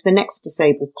again for the next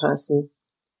disabled person.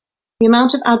 The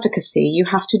amount of advocacy you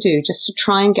have to do just to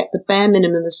try and get the bare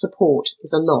minimum of support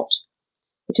is a lot.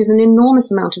 It is an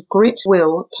enormous amount of grit,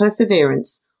 will,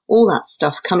 perseverance, all that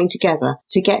stuff coming together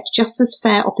to get just as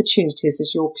fair opportunities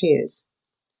as your peers.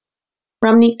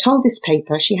 Ramneek told this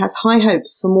paper she has high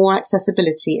hopes for more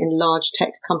accessibility in large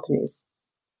tech companies.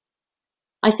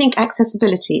 I think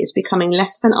accessibility is becoming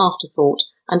less of an afterthought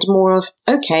and more of,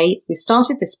 okay, we've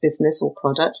started this business or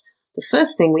product, the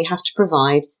first thing we have to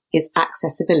provide is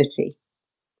accessibility.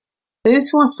 Those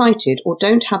who are sighted or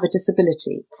don't have a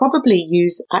disability probably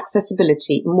use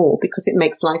accessibility more because it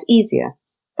makes life easier.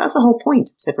 That's the whole point,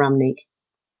 said Ramneek.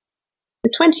 The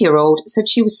 20-year-old said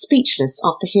she was speechless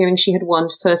after hearing she had won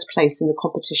first place in the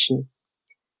competition.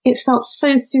 It felt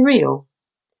so surreal.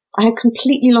 I had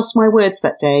completely lost my words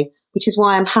that day, which is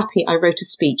why I'm happy I wrote a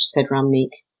speech, said Ramneek.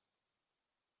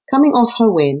 Coming off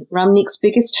her win, Ramneek's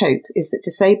biggest hope is that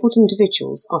disabled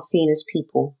individuals are seen as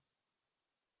people.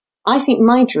 I think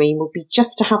my dream would be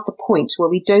just to have the point where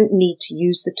we don't need to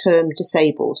use the term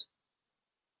disabled.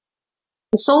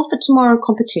 The Solve for Tomorrow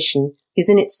competition is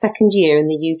in its second year in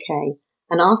the UK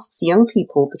and asks young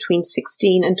people between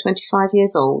 16 and 25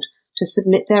 years old to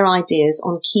submit their ideas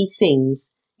on key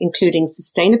themes, including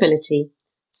sustainability,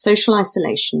 social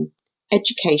isolation,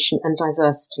 education and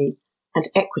diversity, and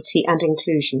equity and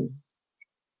inclusion.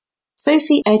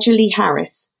 Sophie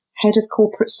Edgerly-Harris, Head of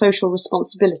Corporate Social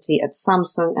Responsibility at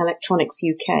Samsung Electronics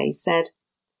UK, said,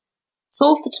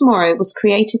 Solve for Tomorrow was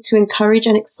created to encourage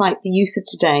and excite the youth of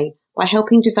today by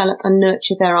helping develop and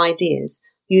nurture their ideas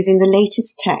using the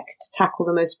latest tech to tackle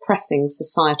the most pressing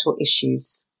societal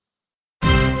issues.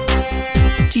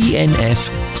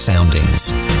 DNF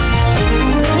Soundings.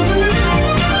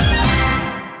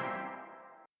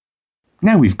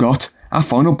 Now we've got our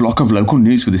final block of local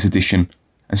news for this edition,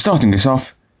 and starting us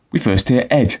off, we first hear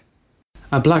Ed.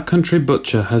 A Black Country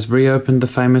butcher has reopened the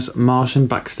famous Marsh and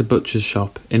Baxter Butcher's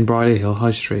shop in Brierley Hill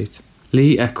High Street.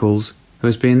 Lee Eccles, who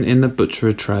has been in the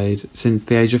butchery trade since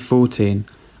the age of 14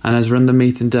 and has run the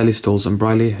meat and deli stalls on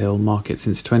Brierley Hill Market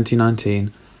since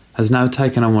 2019, has now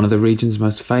taken on one of the region's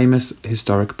most famous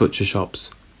historic butcher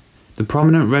shops. The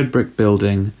prominent red brick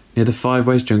building near the Five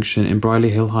Ways Junction in Brierley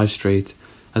Hill High Street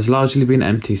has largely been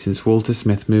empty since Walter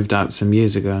Smith moved out some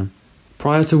years ago.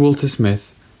 Prior to Walter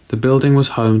Smith, the building was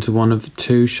home to one of the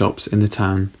two shops in the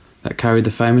town that carried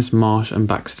the famous Marsh and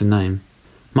Baxter name.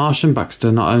 Marsh and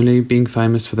Baxter not only being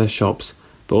famous for their shops,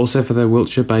 but also for their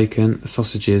Wiltshire bacon,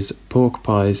 sausages, pork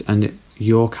pies and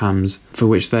York hams, for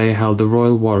which they held the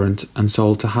royal warrant and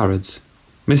sold to Harrods.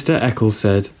 Mr. Eccles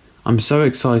said, I'm so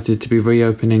excited to be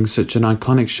reopening such an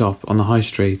iconic shop on the high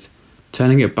street,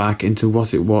 turning it back into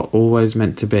what it was always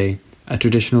meant to be, a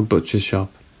traditional butcher's shop.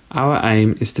 Our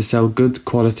aim is to sell good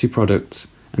quality products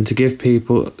and to give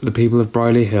the people of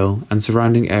Brierley Hill and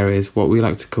surrounding areas what we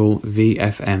like to call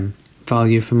VFM,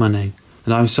 value for money,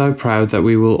 and I'm so proud that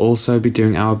we will also be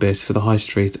doing our bit for the high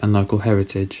street and local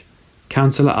heritage.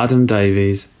 Councillor Adam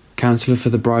Davies, councillor for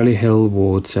the Brierley Hill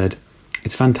ward, said,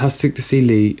 It's fantastic to see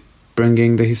Lee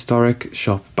bringing the historic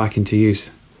shop back into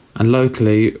use, and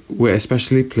locally we're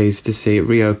especially pleased to see it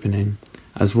reopening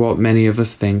as what many of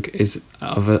us think is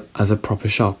as a proper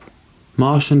shop.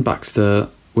 Marsh and Baxter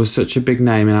was such a big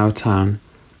name in our town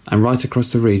and right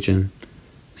across the region,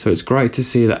 so it's great to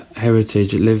see that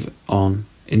heritage live on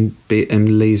in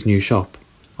Lee's new shop.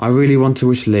 I really want to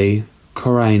wish Lee,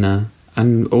 Corina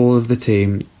and all of the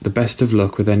team the best of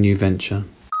luck with their new venture.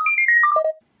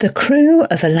 The crew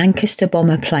of a Lancaster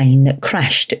bomber plane that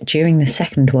crashed during the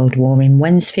Second World War in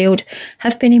Wednesfield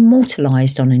have been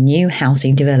immortalised on a new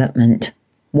housing development.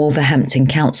 Wolverhampton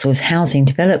Council's housing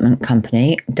development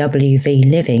company, WV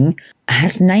Living,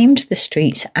 has named the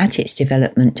streets at its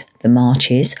development, the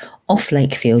Marches, off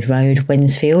Lakefield Road,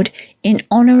 Wednesfield, in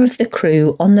honour of the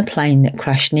crew on the plane that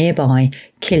crashed nearby,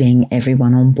 killing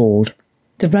everyone on board.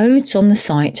 The roads on the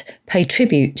site pay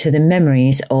tribute to the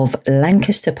memories of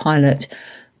Lancaster pilot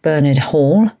Bernard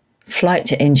Hall,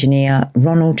 flight engineer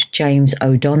Ronald James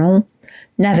O'Donnell,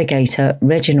 navigator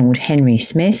Reginald Henry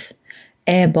Smith,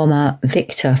 air bomber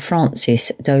Victor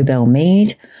Francis Dobell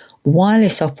Mead,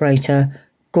 wireless operator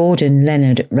Gordon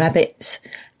Leonard Rabbits,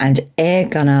 and air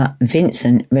gunner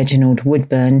Vincent Reginald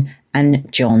Woodburn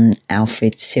and John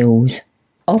Alfred Sills.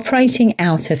 Operating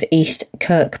out of East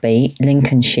Kirkby,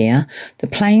 Lincolnshire, the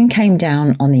plane came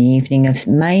down on the evening of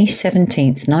May 17,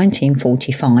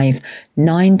 1945,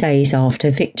 9 days after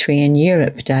Victory in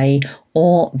Europe Day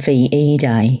or VE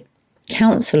Day.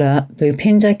 Councillor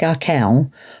Bhupinder Garkell,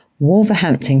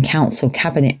 Wolverhampton Council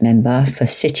Cabinet Member for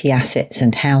City Assets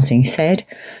and Housing, said,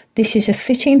 This is a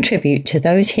fitting tribute to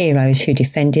those heroes who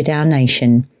defended our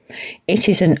nation. It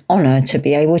is an honour to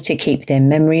be able to keep their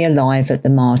memory alive at the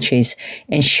Marches,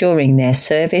 ensuring their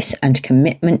service and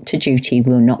commitment to duty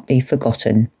will not be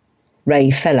forgotten.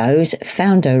 Ray Fellows,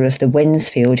 founder of the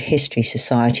Wednesfield History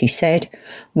Society, said,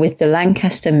 With the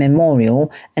Lancaster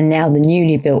Memorial and now the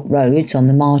newly built roads on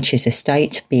the Marches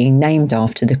estate being named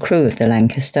after the crew of the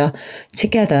Lancaster,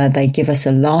 together they give us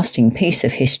a lasting piece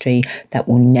of history that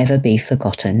will never be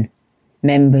forgotten.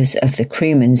 Members of the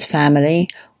crewman's family,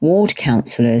 ward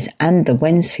councillors and the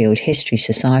Wednesfield History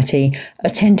Society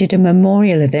attended a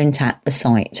memorial event at the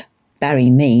site.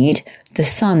 Barry Mead, the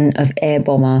son of air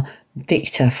bomber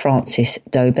Victor Francis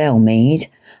Dobell Mead,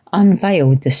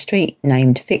 unveiled the street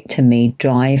named Victor Mead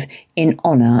Drive in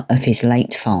honour of his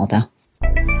late father.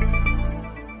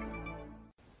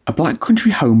 A Black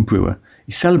Country home brewer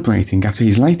is celebrating after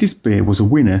his latest beer was a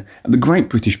winner at the Great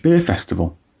British Beer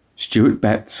Festival. Stuart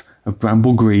Betts of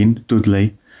Bramble Green,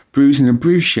 Dudley, brews in a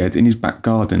brew shed in his back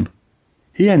garden.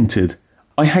 He entered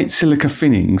I Hate Silica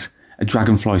Finnings, a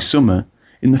Dragonfly Summer,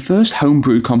 in the first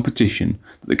homebrew competition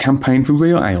that the Campaign for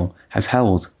Real Ale has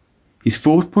held. His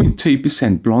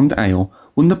 4.2% blonde ale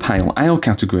won the Pale Ale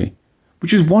category,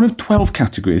 which was one of 12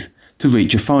 categories to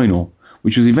reach a final,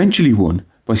 which was eventually won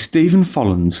by Stephen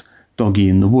Folland's Doggy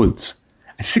in the Woods,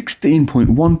 a a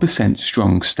 16.1%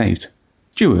 strong state.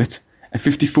 Stuart, a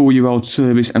 54-year-old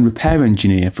service and repair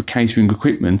engineer for catering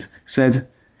equipment, said,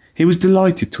 "He was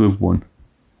delighted to have won.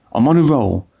 I'm on a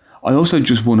roll. I also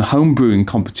just won a home brewing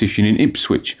competition in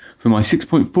Ipswich for my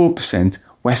 6.4%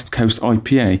 West Coast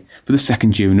IPA for the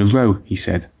second year in a row," he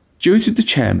said. Stuart is the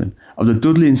chairman of the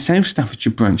Dudley and South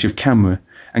Staffordshire branch of CAMRA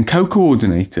and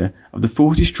co-coordinator of the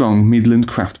 40-strong Midland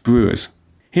Craft Brewers.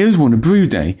 He has won a brew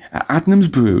day at Adnams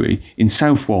Brewery in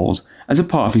South Wales as a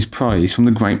part of his prize from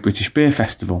the Great British Beer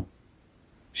Festival.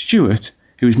 Stuart,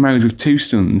 who is married with 2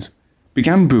 sons,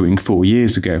 began brewing 4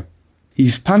 years ago.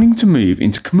 He's planning to move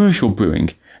into commercial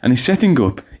brewing and is setting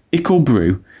up Ickle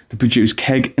Brew to produce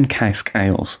keg and cask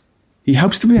ales. He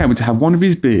hopes to be able to have one of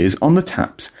his beers on the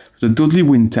taps for the Dudley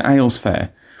Winter Ales Fair,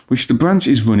 which the branch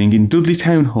is running in Dudley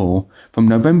Town Hall from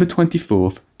November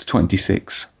 24th to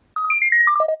 26th.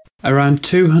 Around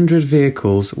 200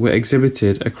 vehicles were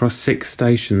exhibited across 6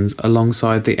 stations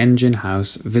alongside the Engine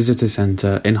House Visitor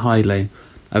Centre in Highley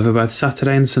over both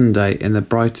Saturday and Sunday in the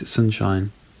bright sunshine.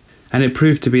 And it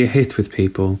proved to be a hit with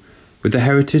people, with the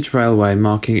Heritage Railway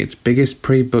marking its biggest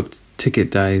pre-booked ticket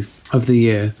day of the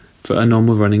year for a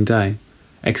normal running day,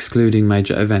 excluding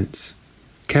major events.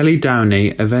 Kelly Downey,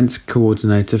 events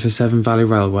coordinator for Severn Valley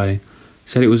Railway,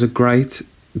 said it was a great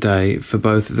day for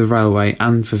both the railway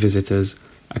and for visitors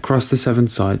across the 7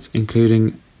 sites,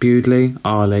 including Bewdley,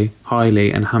 Arley,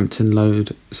 Highley and Hampton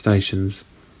Load stations.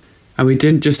 And we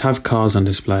didn't just have cars on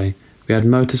display, we had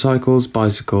motorcycles,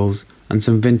 bicycles and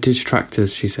some vintage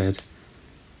tractors, she said.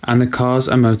 And the cars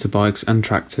and motorbikes and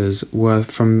tractors were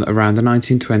from around the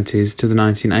 1920s to the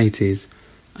 1980s,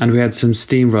 and we had some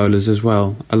steamrollers as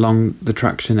well along the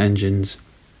traction engines,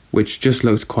 which just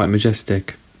looked quite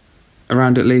majestic.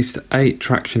 Around at least 8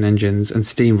 traction engines and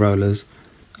steamrollers,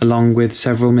 along with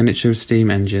several miniature steam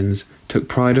engines, took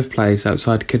pride of place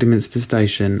outside Kidderminster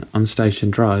Station on Station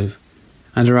Drive,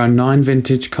 and around 9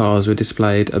 vintage cars were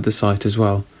displayed at the site as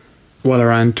well, while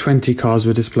around 20 cars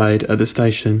were displayed at the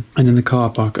station and in the car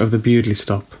park of the Bewdley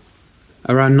stop.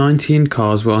 Around 19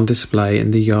 cars were on display in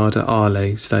the yard at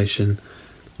Arley station,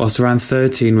 whilst around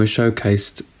 13 were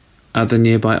showcased at the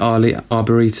nearby Arley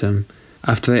Arboretum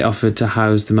after they offered to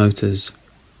house the motors.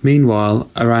 Meanwhile,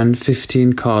 around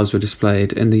 15 cars were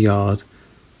displayed in the yard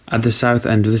at the south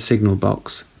end of the signal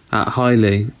box at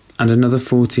Highley, and another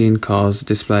 14 cars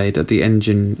displayed at the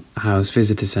Engine House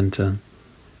Visitor Centre.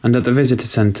 And at the Visitor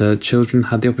Centre, children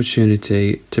had the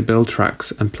opportunity to build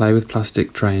tracks and play with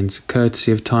plastic trains,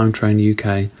 courtesy of Time Train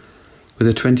UK, with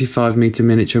a 25-metre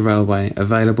miniature railway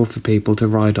available for people to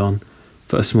ride on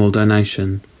for a small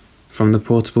donation from the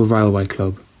Portable Railway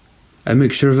Club. A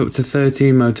mixture of up to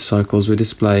 13 motorcycles were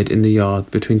displayed in the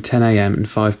yard between 10 a.m. and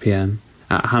 5 p.m.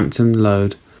 at Hampton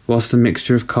Load, whilst a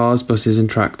mixture of cars, buses and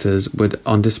tractors were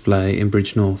on display in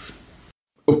Bridge North.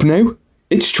 Up now,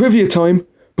 it's trivia time,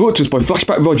 brought to us by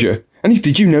Flashback Roger and his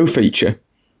Did You Know feature.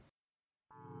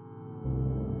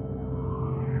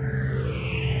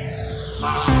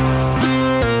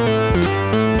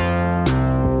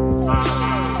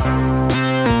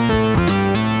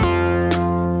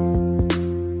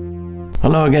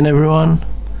 Hello again everyone.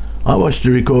 I watched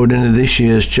a recording of this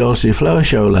year's Chelsea Flower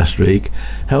Show last week,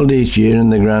 held each year in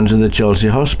the grounds of the Chelsea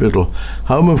Hospital,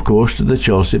 home of course to the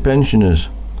Chelsea pensioners.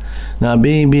 Now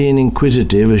being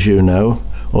inquisitive, as you know,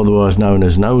 otherwise known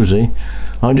as nosy,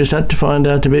 I just had to find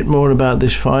out a bit more about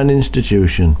this fine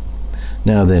institution.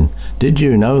 Now then, did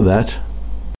you know that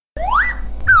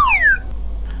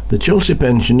the Chelsea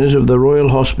Pensioners of the Royal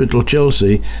Hospital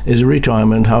Chelsea is a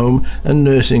retirement home and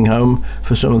nursing home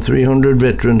for some 300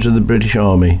 veterans of the British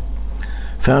Army,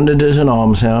 founded as an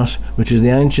almshouse, which is the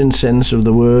ancient sense of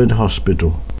the word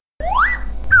hospital.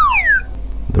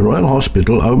 The Royal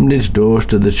Hospital opened its doors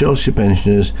to the Chelsea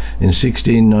pensioners in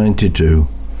 1692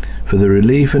 for the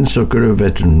relief and succour of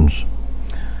veterans.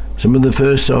 Some of the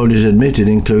first soldiers admitted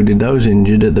included those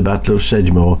injured at the Battle of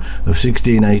Sedgemoor of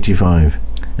 1685,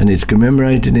 and it's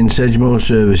commemorated in Sedgemoor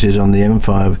services on the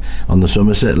M5 on the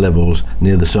Somerset Levels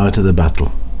near the site of the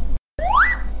battle.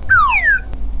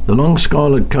 The long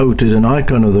scarlet coat is an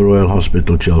icon of the Royal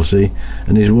Hospital Chelsea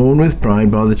and is worn with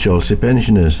pride by the Chelsea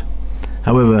pensioners.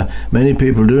 However, many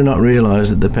people do not realise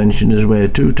that the pensioners wear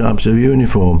 2 types of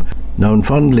uniform, known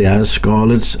fondly as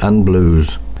scarlets and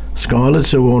blues.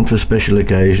 Scarlets are worn for special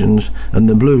occasions, and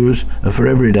the blues are for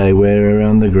everyday wear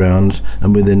around the grounds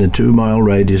and within a 2-mile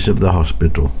radius of the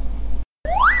hospital.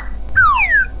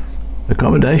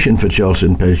 Accommodation for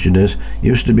Chelsea pensioners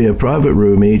used to be a private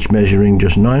room each measuring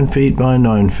just 9 feet by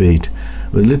 9 feet,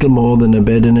 with little more than a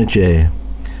bed and a chair.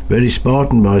 Very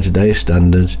Spartan by today's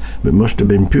standards, but must have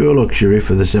been pure luxury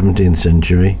for the 17th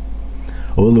century.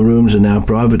 All the rooms are now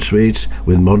private suites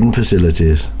with modern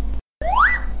facilities.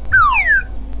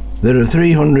 There are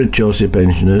 300 Chelsea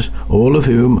pensioners, all of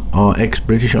whom are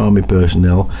ex-British Army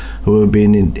personnel who have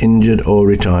been injured or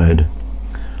retired.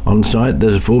 On site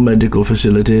there's full medical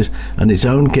facilities and its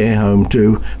own care home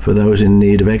too for those in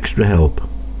need of extra help.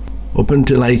 Up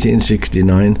until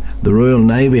 1869, the Royal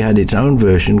Navy had its own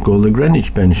version called the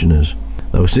Greenwich Pensioners,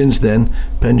 though since then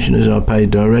pensioners are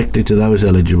paid directly to those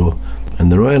eligible,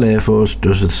 and the Royal Air Force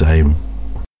does the same.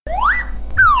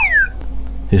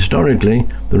 Historically,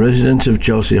 the residents of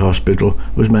Chelsea Hospital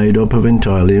was made up of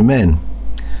entirely men.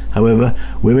 However,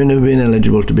 women have been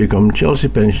eligible to become Chelsea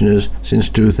pensioners since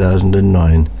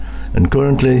 2009, and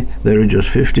currently there are just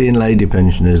 15 lady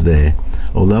pensioners there,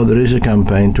 although there is a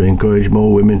campaign to encourage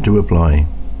more women to apply.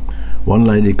 One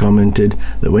lady commented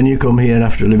that when you come here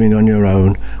after living on your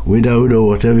own, widowed or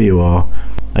whatever you are,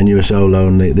 and you are so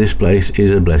lonely, this place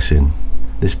is a blessing.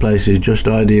 This place is just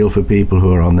ideal for people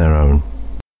who are on their own.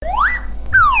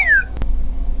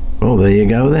 Well, there you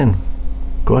go then.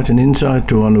 Quite an insight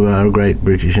to one of our great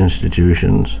British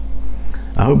institutions.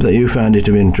 I hope that you found it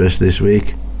of interest this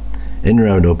week. In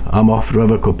road up, I'm off to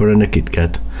have a cuppa and a Kit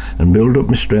Kat and build up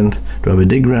my strength to have a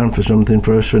dig round for something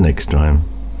for us for next time.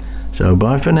 So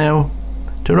bye for now.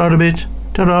 Ta-ra a bit.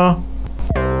 Ta-ra.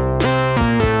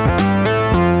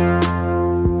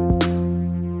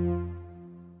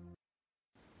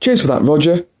 Cheers for that,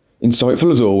 Roger. Insightful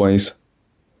as always.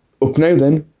 Up now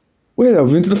then, we're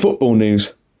over into the football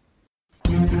news.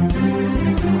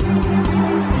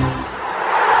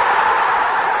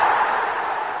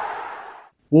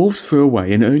 Wolves threw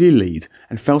away an early lead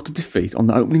and fell to defeat on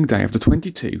the opening day of the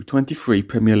 22-23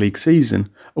 Premier League season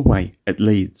away at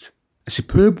Leeds. A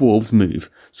superb Wolves move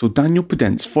saw Daniel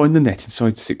Podence find the net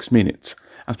inside 6 minutes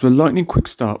after a lightning-quick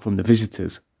start from the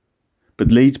visitors.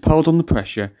 But Leeds piled on the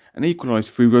pressure and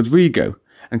equalised through Rodrigo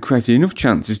and created enough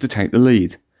chances to take the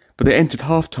lead, but they entered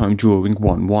half-time drawing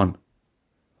 1-1.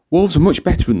 Wolves were much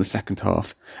better in the second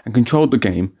half and controlled the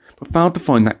game, but failed to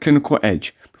find that clinical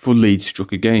edge before Leeds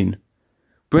struck again.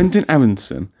 Brendan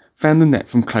Aronson found the net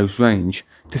from close range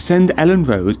to send Ellen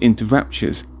Rose into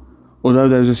raptures, although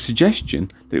there was a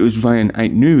suggestion that it was Ryan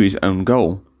Ait-Nouri's own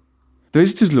goal. The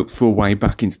visitors looked for a way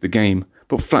back into the game,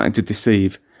 but flattered to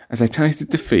deceive, as they tasted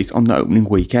defeat on the opening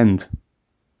weekend.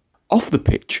 Off the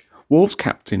pitch, Wolves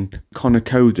captain Conor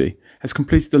Cody has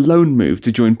completed a loan move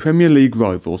to join Premier League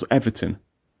rivals Everton.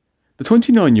 The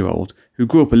 29-year-old, who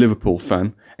grew up a Liverpool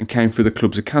fan and came through the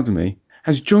club's academy,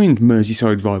 has joined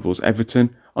Merseyside rivals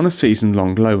Everton on a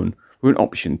season-long loan with an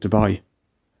option to buy.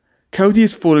 Cody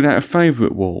has fallen out of favour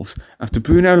at Wolves after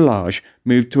Bruno Lage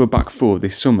moved to a back four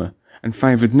this summer and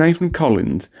favoured Nathan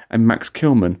Collins and Max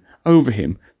Kilman over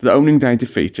him for the opening day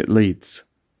defeat at Leeds.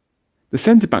 The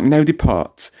centre-back now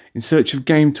departs in search of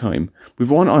game time with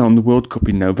one eye on the World Cup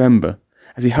in November,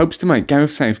 as he hopes to make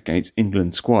Gareth Southgate's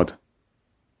England squad.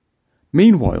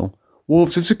 Meanwhile,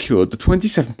 Wolves have secured the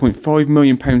 £27.5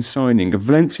 million signing of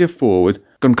Valencia forward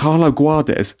Goncalo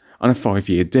Guedes on a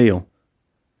 5-year deal.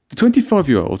 The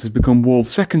 25-year-old has become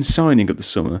Wolves' second signing of the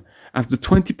summer after the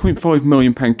 £20.5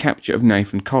 million capture of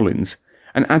Nathan Collins,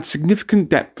 and adds significant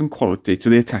depth and quality to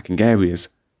the attacking areas.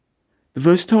 The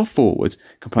versatile forward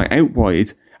can play out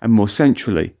wide and more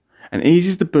centrally, and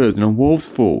eases the burden on Wolves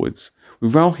forwards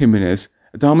with Raul Jimenez,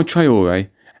 Adama Traore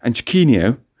and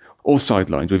Chiquinho all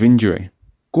sidelined with injury.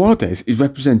 Guedes is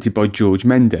represented by George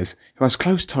Mendes, who has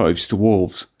close ties to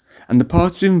Wolves, and the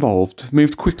parties involved have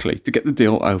moved quickly to get the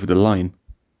deal over the line.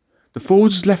 The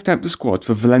forward has left out the squad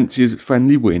for Valencia's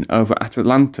friendly win over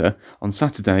Atalanta on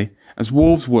Saturday as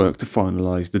Wolves work to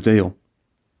finalise the deal.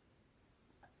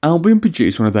 Albion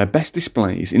produced one of their best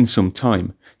displays in some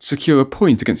time to secure a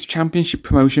point against Championship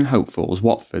promotion hopefuls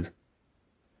Watford.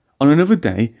 On another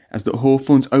day, as the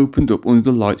Hawthorns opened up under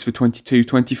the lights for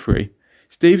 22-23,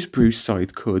 Steve's Bruce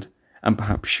side could, and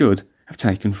perhaps should, have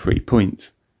taken 3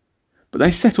 points. But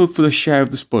they settled for a share of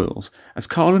the spoils as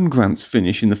Carlin Grant's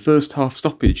finish in the first half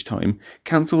stoppage time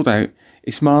cancelled out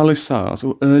Ismail Sarr's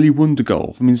early wonder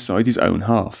goal from inside his own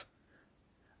half.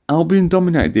 Albion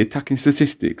dominated the attacking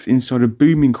statistics inside a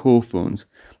booming Hawthorns,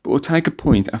 but will take a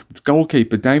point after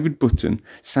goalkeeper David Button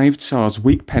saved Sarr's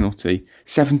weak penalty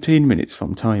 17 minutes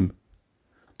from time.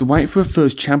 The wait for a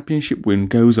first Championship win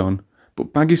goes on,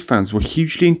 but Baggies fans were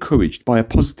hugely encouraged by a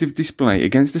positive display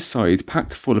against a side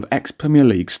packed full of ex-Premier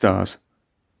League stars.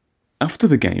 After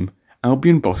the game,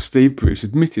 Albion boss Steve Bruce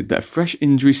admitted that a fresh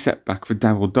injury setback for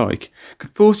Daryl Dyke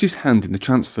could force his hand in the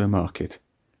transfer market.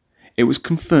 It was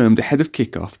confirmed ahead of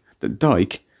kick-off that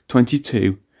Dyke,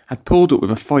 22, had pulled up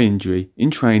with a thigh injury in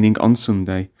training on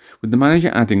Sunday, with the manager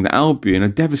adding that Albion are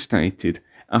devastated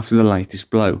after the latest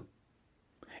blow.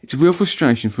 It's a real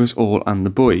frustration for us all and the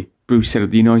boy, Bruce said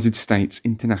of the United States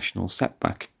international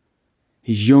setback.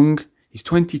 He's young, he's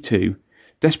 22,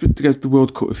 desperate to go to the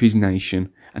World Cup with his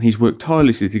nation, and he's worked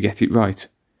tirelessly to get it right.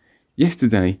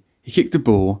 Yesterday, he kicked a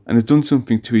ball and has done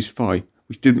something to his thigh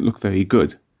which didn't look very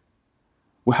good.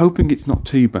 We're hoping it's not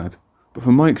too bad, but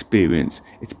from my experience,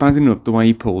 it's bad enough the way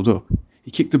he pulled up.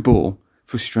 He kicked the ball,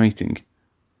 frustrating.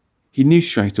 He knew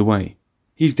straight away.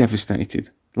 He's devastated,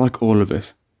 like all of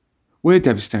us. We're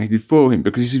devastated for him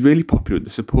because he's really popular with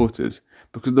the supporters,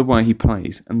 because of the way he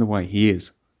plays and the way he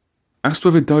is. Asked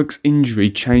whether Dyke's injury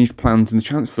changed plans in the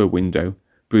transfer window,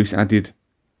 Bruce added,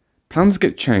 "Plans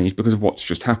get changed because of what's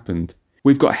just happened.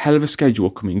 We've got a hell of a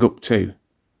schedule coming up too.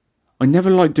 I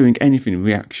never like doing anything in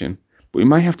reaction, but we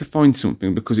may have to find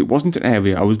something because it wasn't an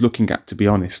area I was looking at, to be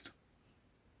honest."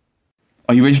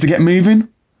 Are you ready to get moving?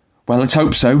 Well, let's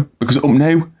hope so, because up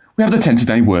now, we have the 10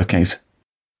 Today workout.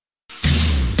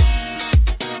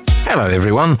 Hello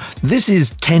everyone, this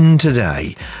is 10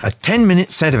 Today, a 10-minute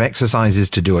set of exercises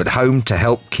to do at home to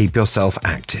help keep yourself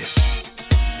active.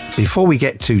 Before we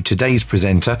get to today's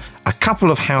presenter, a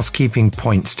couple of housekeeping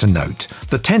points to note.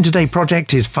 The 10 Today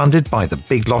project is funded by the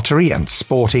Big Lottery and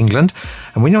Sport England,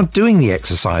 and when you're doing the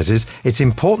exercises, it's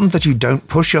important that you don't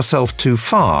push yourself too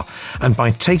far, and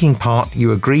by taking part,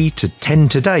 you agree to 10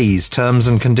 Today's terms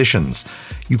and conditions.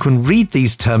 You can read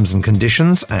these terms and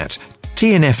conditions at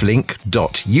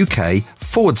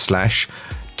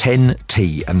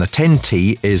tnflink.uk/10T, and the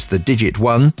 10T is the digit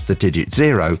 1, the digit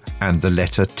 0, and the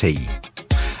letter T.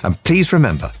 And please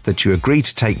remember that you agree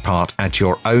to take part at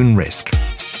your own risk.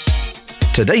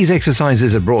 Today's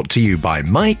exercises are brought to you by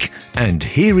Mike, and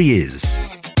here he is.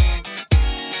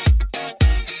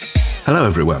 Hello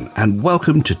everyone, and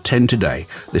welcome to 10 Today.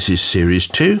 This is Series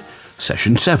 2,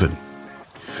 Session 7.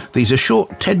 These are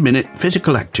short 10-minute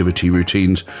physical activity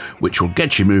routines which will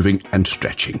get you moving and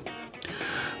stretching.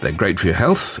 They're great for your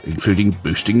health, including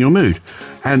boosting your mood.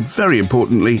 And very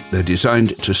importantly, they're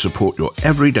designed to support your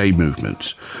everyday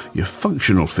movements, your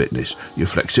functional fitness, your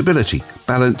flexibility,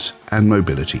 balance and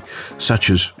mobility, such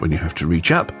as when you have to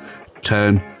reach up,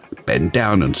 turn, bend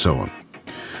down and so on.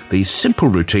 These simple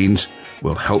routines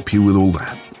will help you with all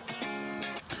that.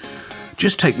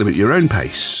 Just take them at your own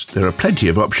pace. There are plenty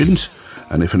of options,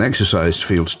 and if an exercise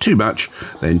feels too much,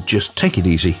 then just take it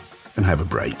easy and have a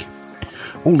break.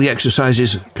 All the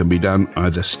exercises can be done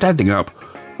either standing up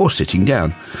or sitting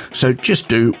down, so just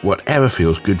do whatever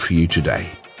feels good for you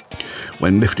today.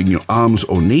 When lifting your arms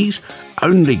or knees,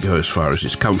 only go as far as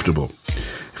is comfortable.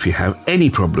 If you have any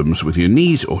problems with your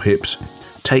knees or hips,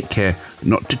 take care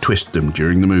not to twist them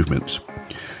during the movements.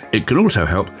 It can also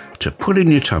help to pull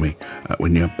in your tummy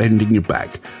when you're bending your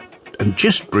back, and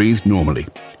just breathe normally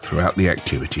throughout the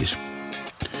activities.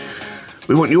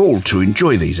 We want you all to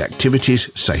enjoy these activities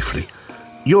safely.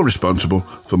 You're responsible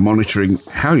for monitoring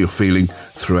how you're feeling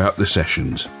throughout the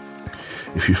sessions.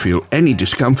 If you feel any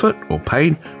discomfort or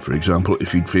pain, for example,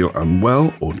 if you'd feel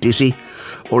unwell or dizzy,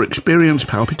 or experience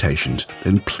palpitations,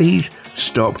 then please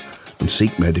stop and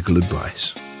seek medical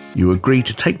advice. You agree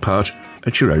to take part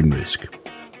at your own risk.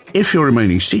 If you're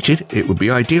remaining seated, it would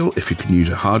be ideal if you can use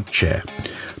a hard chair,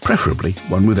 preferably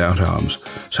one without arms,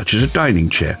 such as a dining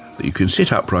chair that you can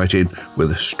sit upright in with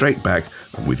a straight back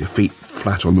and with your feet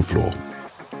flat on the floor.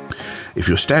 If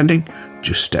you're standing,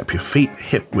 just step your feet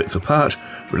hip-width apart,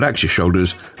 relax your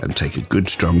shoulders and take a good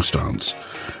strong stance.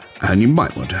 And you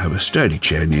might want to have a sturdy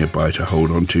chair nearby to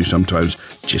hold on to sometimes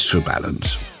just for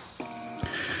balance.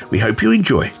 We hope you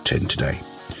enjoy 10 Today.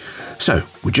 So,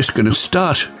 we're just going to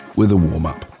start with a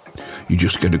warm-up. You're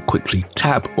just going to quickly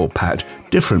tap or pat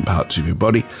different parts of your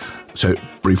body. So,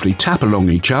 briefly tap along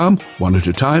each arm, one at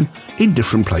a time, in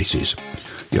different places.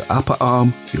 Your upper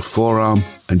arm, your forearm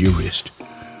and your wrist.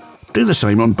 Do the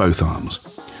same on both arms.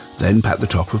 Then pat the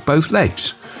top of both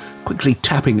legs, quickly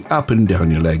tapping up and down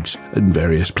your legs and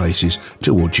various places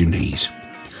towards your knees,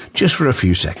 just for a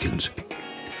few seconds.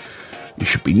 You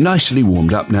should be nicely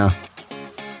warmed up now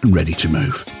and ready to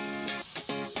move.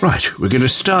 Right, we're going to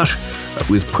start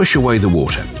with push away the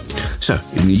water. So,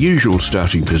 in the usual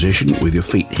starting position with your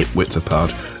feet hip-width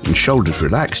apart and shoulders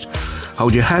relaxed,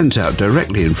 hold your hands out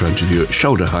directly in front of you at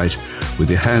shoulder height with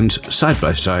your hands side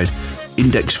by side,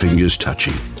 index fingers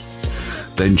touching.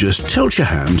 Then just tilt your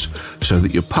hands so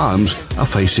that your palms are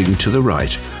facing to the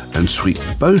right and sweep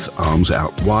both arms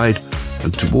out wide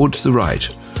and towards the right,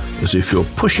 as if you're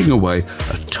pushing away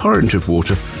a torrent of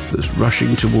water that's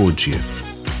rushing towards you.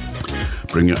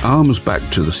 Bring your arms back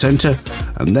to the centre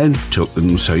and then tilt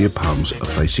them so your palms are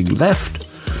facing left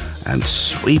and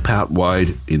sweep out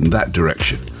wide in that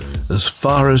direction, as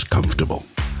far as comfortable.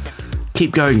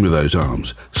 Keep going with those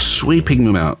arms, sweeping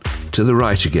them out to the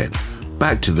right again,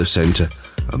 back to the centre,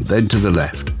 and then to the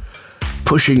left,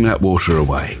 pushing that water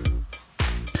away.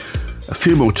 A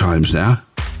few more times now.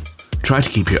 Try to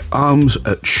keep your arms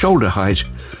at shoulder height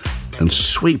and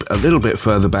sweep a little bit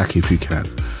further back if you can.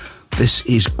 This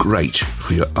is great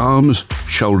for your arms,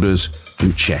 shoulders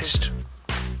and chest.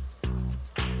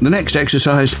 The next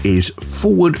exercise is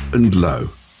forward and low.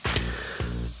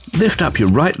 Lift up your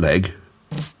right leg,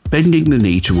 bending the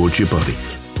knee towards your body.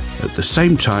 At the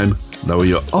same time, lower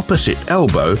your opposite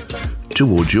elbow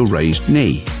towards your raised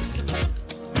knee.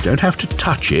 You don't have to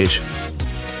touch it.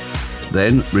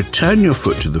 Then return your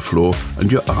foot to the floor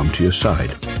and your arm to your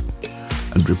side.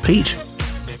 And repeat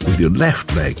with your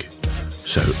left leg.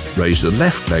 So raise the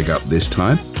left leg up this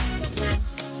time.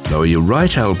 Lower your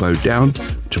right elbow down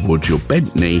towards your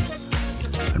bent knee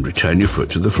and return your foot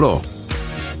to the floor.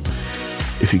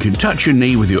 If you can touch your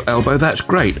knee with your elbow, that's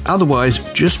great.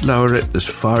 Otherwise, just lower it as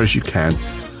far as you can.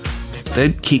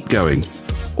 Then keep going,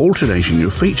 alternating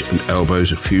your feet and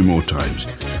elbows a few more times,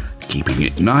 keeping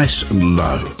it nice and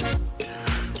low.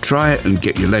 Try it and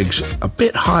get your legs a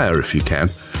bit higher if you can.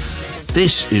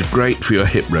 This is great for your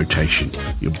hip rotation,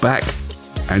 your back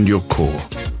and your core.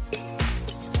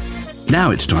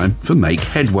 Now it's time for make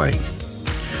headway.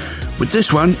 With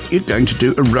this one, you're going to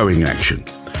do a rowing action.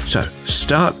 So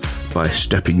start by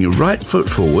stepping your right foot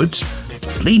forwards,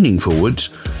 leaning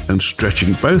forwards and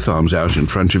stretching both arms out in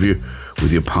front of you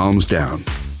with your palms down.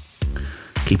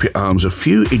 Keep your arms a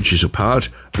few inches apart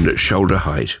and at shoulder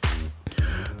height.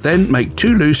 Then make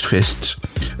two loose fists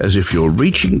as if you're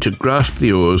reaching to grasp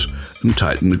the oars and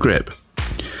tighten the grip.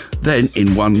 Then,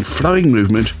 in one flowing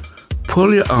movement,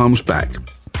 pull your arms back.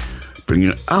 Bring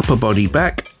your upper body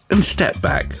back and step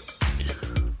back.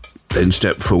 Then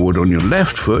step forward on your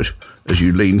left foot as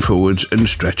you lean forwards and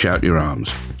stretch out your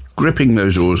arms, gripping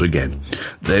those oars again.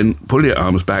 Then pull your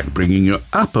arms back, bringing your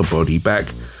upper body back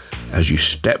as you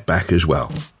step back as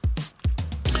well.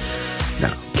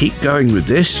 Now, keep going with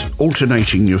this,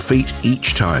 alternating your feet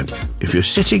each time. If you're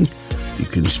sitting, you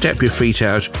can step your feet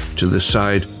out to the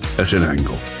side at an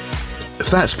angle. If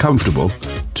that's comfortable,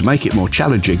 to make it more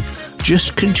challenging,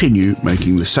 just continue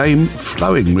making the same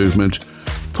flowing movement,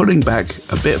 pulling back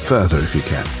a bit further if you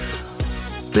can.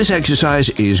 This exercise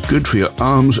is good for your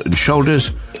arms and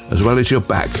shoulders, as well as your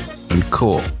back and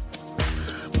core.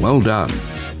 Well done.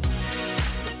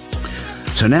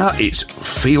 So now it's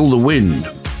feel the wind.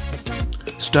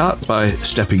 Start by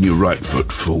stepping your right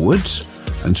foot forwards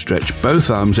and stretch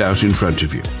both arms out in front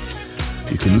of you.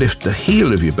 You can lift the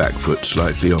heel of your back foot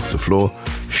slightly off the floor,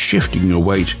 shifting your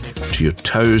weight to your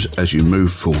toes as you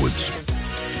move forwards.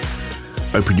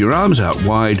 Open your arms out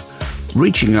wide,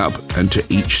 reaching up and to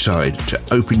each side to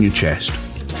open your chest.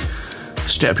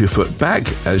 Step your foot back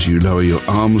as you lower your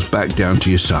arms back down to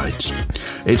your sides.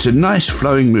 It's a nice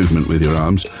flowing movement with your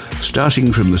arms,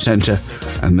 starting from the centre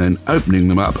and then opening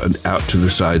them up and out to the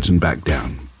sides and back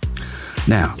down.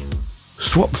 Now,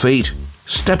 swap feet,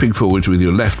 stepping forwards with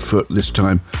your left foot this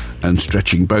time and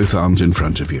stretching both arms in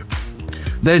front of you.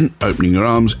 Then opening your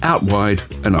arms out wide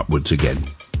and upwards again.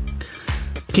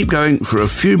 Keep going for a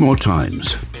few more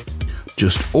times,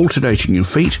 just alternating your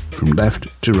feet from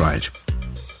left to right.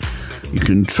 You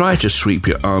can try to sweep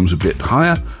your arms a bit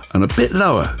higher and a bit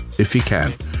lower if you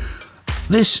can.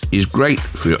 This is great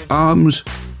for your arms,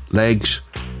 legs,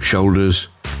 shoulders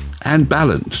and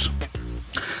balance.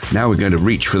 Now we're going to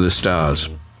reach for the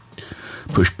stars.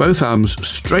 Push both arms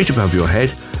straight above your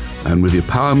head and with your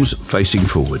palms facing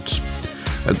forwards.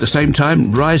 At the same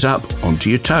time, rise up onto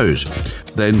your toes.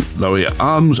 Then lower your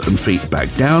arms and feet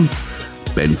back down,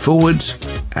 bend forwards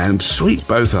and sweep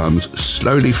both arms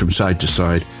slowly from side to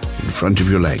side in front of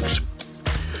your legs.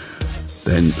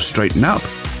 Then straighten up,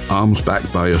 arms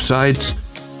back by your sides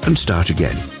and start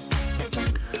again.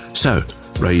 So,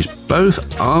 raise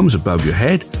both arms above your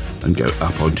head and go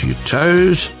up onto your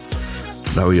toes.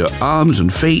 Lower your arms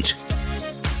and feet,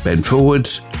 bend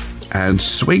forwards and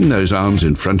swing those arms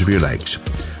in front of your legs.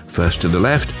 First to the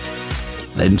left,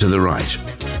 then to the right.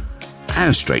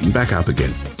 And straighten back up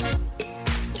again.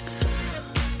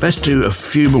 Let's do a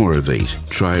few more of these.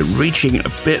 Try reaching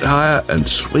a bit higher and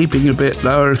sweeping a bit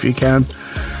lower if you can.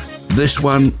 This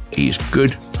one is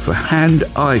good for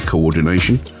hand-eye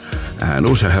coordination and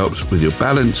also helps with your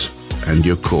balance and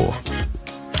your core.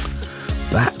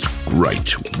 That's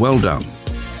great. Well done.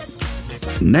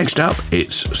 Next up,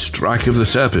 it's Strike of the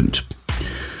Serpent.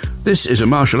 This is a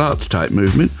martial arts type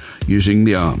movement using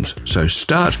the arms. So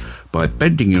start by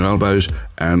bending your elbows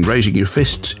and raising your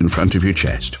fists in front of your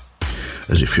chest,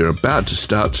 as if you're about to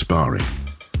start sparring.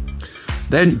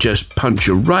 Then just punch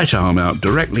your right arm out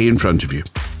directly in front of you.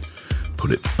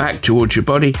 Pull it back towards your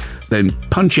body, Then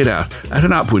punch it out at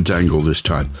an upwards angle this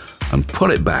time and pull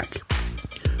it back.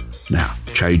 Now,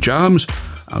 change arms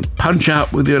and punch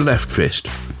out with your left fist.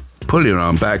 Pull your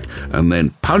arm back and then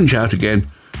punch out again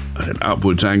at an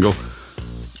upwards angle.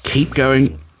 Keep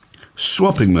going,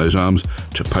 swapping those arms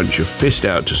to punch your fist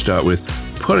out to start with,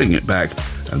 pulling it back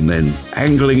and then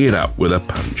angling it up with a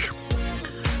punch.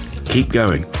 Keep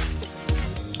going.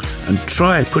 And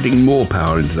try putting more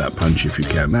power into that punch if you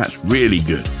can. That's really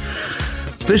good.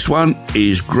 This one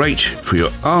is great for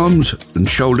your arms and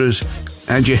shoulders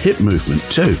and your hip movement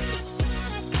too.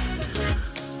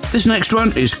 This next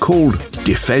one is called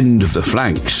Defend the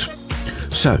Flanks.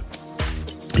 So,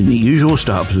 in the usual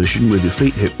start position with your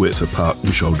feet hip width apart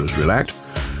and shoulders relaxed,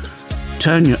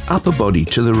 turn your upper body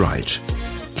to the right,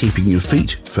 keeping your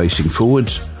feet facing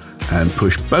forwards, and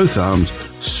push both arms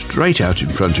straight out in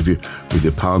front of you with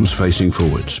your palms facing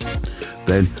forwards.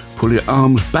 Then pull your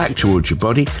arms back towards your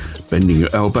body, bending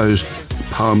your elbows,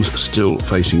 palms still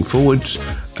facing forwards,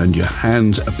 and your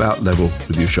hands about level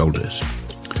with your shoulders.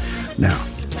 Now,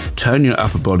 turn your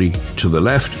upper body to the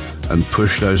left and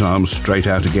push those arms straight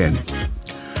out again.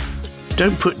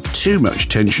 Don't put too much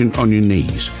tension on your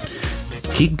knees.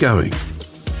 Keep going,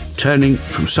 turning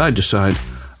from side to side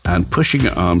and pushing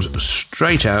your arms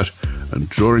straight out and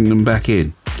drawing them back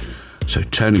in. So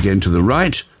turn again to the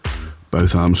right,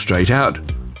 both arms straight out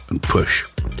and push.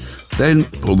 Then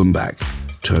pull them back.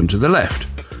 Turn to the left,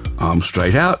 arms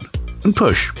straight out and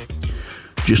push.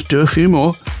 Just do a few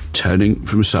more, turning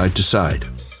from side to side.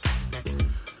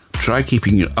 Try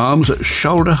keeping your arms at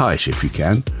shoulder height if you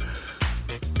can.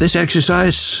 This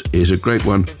exercise is a great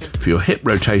one for your hip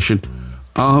rotation,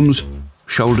 arms,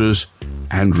 shoulders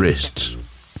and wrists.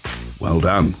 Well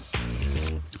done.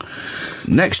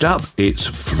 Next up, it's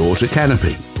floor to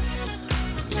canopy.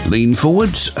 Lean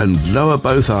forwards and lower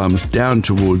both arms down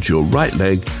towards your right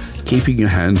leg, keeping your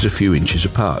hands a few inches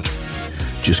apart.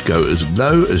 Just go as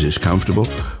low as is comfortable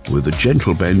with a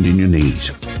gentle bend in your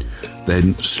knees.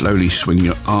 Then slowly swing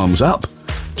your arms up,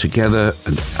 together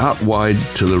and out wide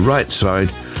to the right side,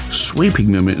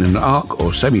 sweeping them in an arc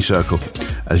or semicircle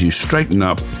as you straighten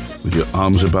up with your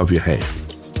arms above your head.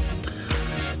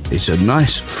 It's a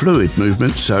nice fluid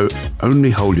movement, so only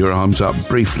hold your arms up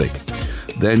briefly.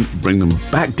 Then bring them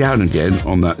back down again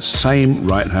on that same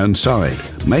right-hand side,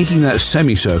 making that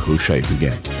semicircle shape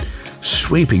again,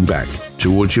 sweeping back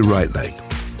towards your right leg.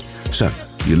 So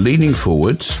you're leaning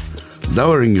forwards,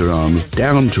 lowering your arms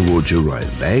down towards your right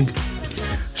leg,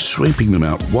 sweeping them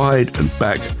out wide and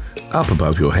back up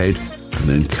above your head, and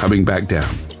then coming back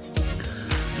down.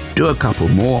 Do a couple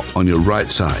more on your right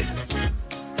side.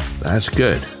 That's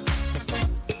good.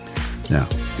 Now,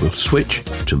 we'll switch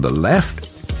to the left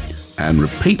and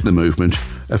repeat the movement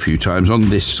a few times on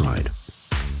this side.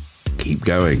 Keep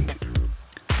going.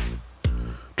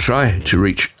 Try to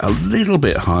reach a little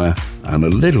bit higher and a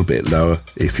little bit lower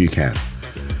if you can.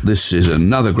 This is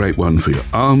another great one for your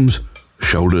arms,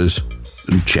 shoulders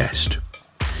and chest.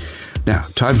 Now,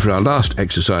 time for our last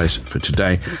exercise for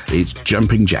today. It's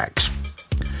jumping jacks.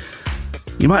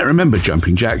 You might remember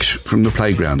jumping jacks from the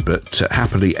playground, but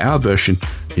happily our version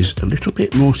is a little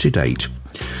bit more sedate.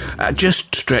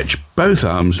 Just stretch both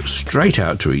arms straight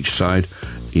out to each side,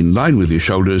 in line with your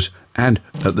shoulders, and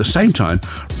at the same time,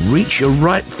 reach your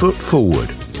right foot forward,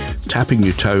 tapping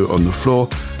your toe on the floor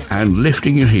and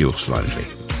lifting your heel slightly.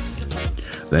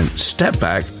 Then step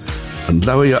back and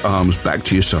lower your arms back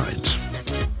to your sides.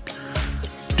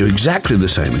 Do exactly the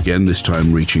same again, this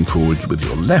time reaching forward with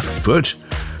your left foot,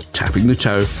 tapping the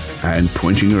toe and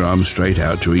pointing your arms straight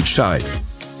out to each side.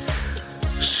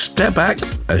 Step back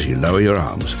as you lower your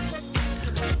arms.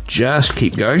 Just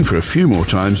keep going for a few more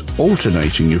times,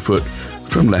 alternating your foot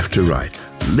from left to right,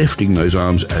 lifting those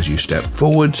arms as you step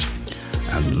forwards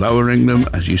and lowering them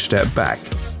as you step back.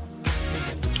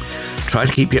 Try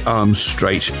to keep your arms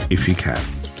straight if you can.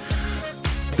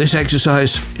 This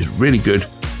exercise is really good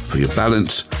for your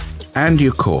balance and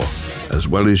your core, as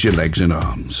well as your legs and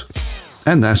arms.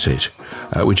 And that's it.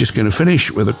 We're just going to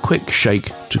finish with a quick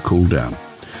shake to cool down.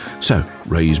 So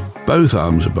raise both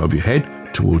arms above your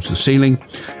head towards the ceiling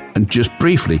and just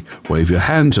briefly wave your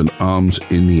hands and arms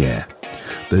in the air.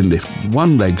 Then lift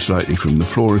one leg slightly from the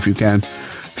floor if you can,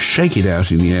 shake it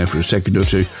out in the air for a second or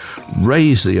two,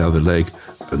 raise the other leg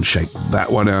and shake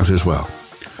that one out as well.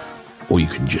 Or you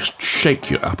can just shake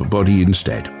your upper body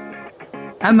instead.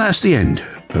 And that's the end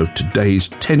of today's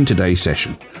 10 Today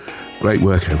session. Great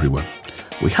work, everyone.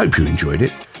 We hope you enjoyed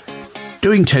it.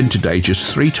 Doing 10 Today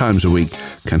just 3 times a week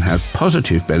can have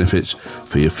positive benefits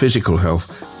for your physical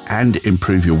health and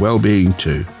improve your well-being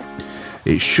too.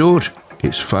 It's short,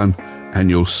 it's fun, and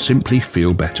you'll simply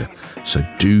feel better. So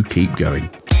do keep going.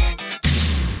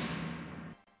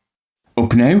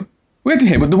 Up now, we're to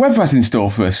hear what the weather has in store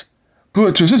for us.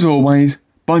 Brought to us as always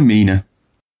by Mina.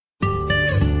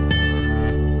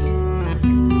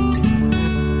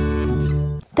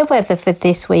 The weather for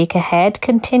this week ahead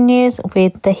continues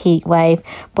with the heat wave,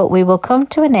 but we will come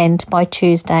to an end by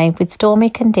Tuesday with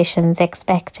stormy conditions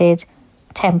expected.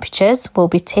 Temperatures will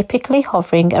be typically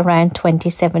hovering around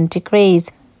 27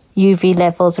 degrees. UV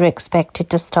levels are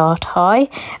expected to start high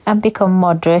and become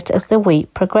moderate as the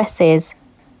week progresses.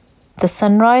 The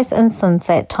sunrise and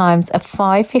sunset times are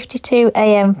 5:52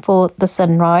 a.m. for the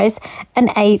sunrise and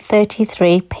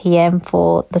 8:33 p.m.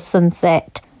 for the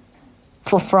sunset.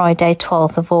 For Friday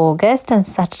 12th of August and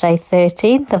Saturday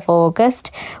 13th of August,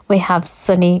 we have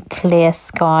sunny, clear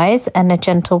skies and a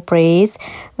gentle breeze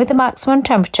with a maximum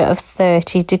temperature of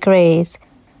 30 degrees.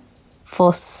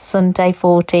 For Sunday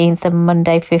 14th and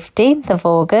Monday 15th of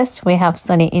August, we have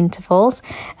sunny intervals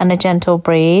and a gentle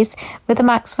breeze with a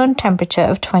maximum temperature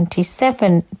of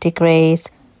 27 degrees.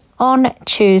 On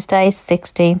Tuesday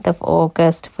 16th of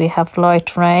August, we have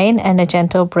light rain and a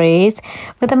gentle breeze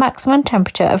with a maximum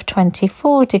temperature of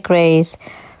 24 degrees.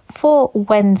 For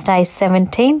Wednesday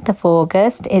 17th of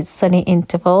August, it's sunny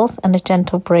intervals and a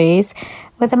gentle breeze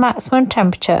with a maximum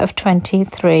temperature of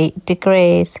 23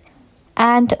 degrees.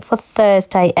 And for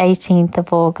Thursday 18th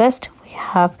of August, we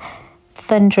have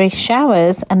thundery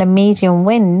showers and a medium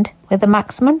wind with a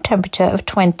maximum temperature of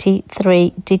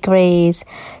 23 degrees.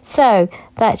 So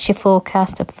that's your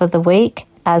forecast for the week.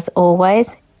 As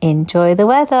always, enjoy the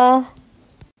weather.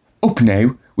 Up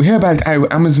now, we hear about how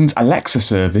Amazon's Alexa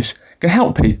service can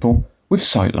help people with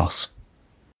sight loss.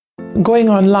 Going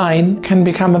online can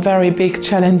become a very big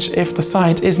challenge if the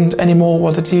sight isn't anymore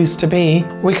what it used to be.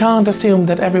 We can't assume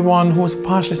that everyone who is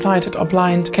partially sighted or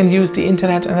blind can use the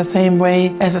internet in the same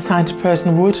way as a sighted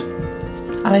person would.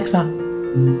 Alexa,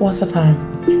 what's the time?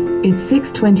 It's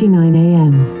 6:29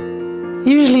 a.m.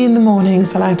 Usually in the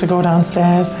mornings I like to go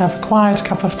downstairs, have a quiet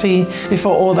cup of tea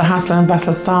before all the hustle and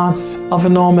bustle starts of a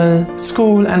normal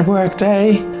school and work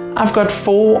day. I've got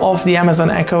 4 of the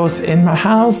Amazon Echoes in my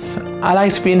house. I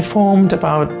like to be informed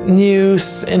about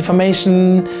news,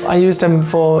 information. I use them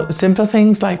for simple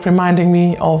things like reminding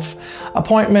me of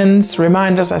appointments,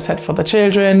 reminders I set for the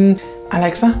children.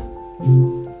 Alexa,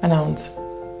 announce.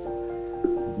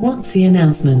 What's the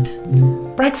announcement?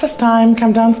 Breakfast time,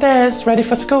 come downstairs, ready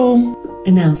for school.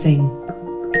 Announcing.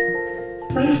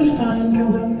 Breakfast time,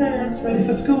 come downstairs, ready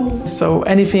for school. So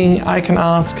anything I can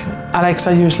ask,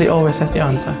 Alexa usually always has the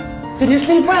answer. Did you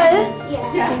sleep well?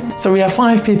 Yeah. So we have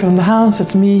 5 people in the house.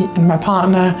 It's me and my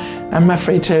partner and my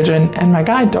 3 children and my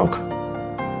guide dog.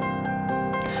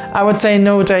 I would say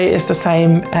no day is the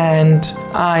same, and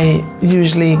I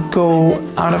usually go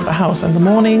out of the house in the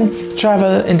morning,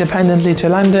 travel independently to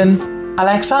London.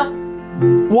 Alexa,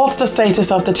 what's the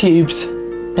status of the tubes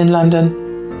in London?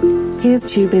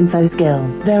 Here's Tube Info Skill.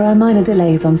 There are minor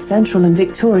delays on Central and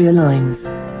Victoria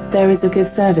lines. There is a good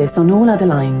service on all other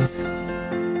lines.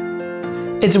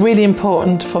 It's really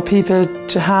important for people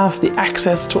to have the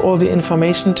access to all the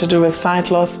information to do with sight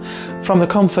loss from the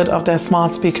comfort of their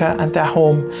smart speaker and their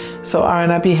home. So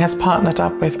RNIB has partnered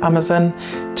up with Amazon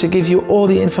to give you all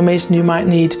the information you might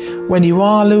need when you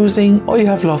are losing or you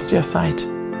have lost your sight.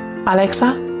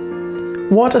 Alexa,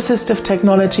 what assistive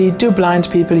technology do blind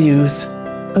people use?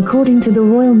 According to the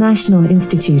Royal National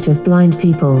Institute of Blind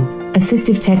People,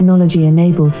 assistive technology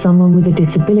enables someone with a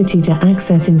disability to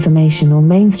access information or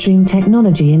mainstream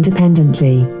technology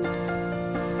independently.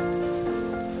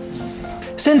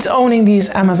 Since owning these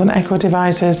Amazon Echo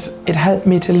devices, it helped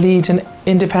me to lead an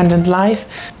independent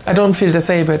life. I don't feel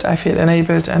disabled, I feel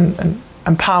enabled and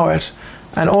empowered.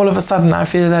 And all of a sudden I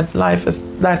feel that life is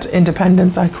that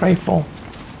independence I crave for.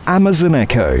 Amazon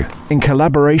Echo, in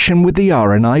collaboration with the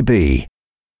RNIB.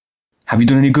 Have you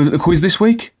done any good at the quiz this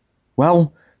week?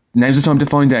 Well, now's the time to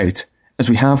find out, as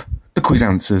we have the quiz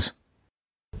answers.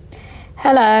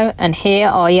 Hello, and here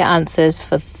are your answers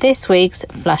for this week's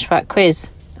flashback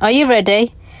quiz. Are you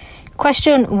ready?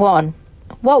 Question 1.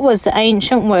 What was the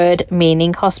ancient word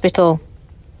meaning hospital?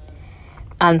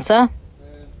 Answer: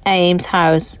 Ames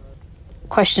House.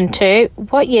 Question 2.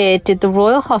 What year did the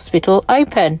Royal Hospital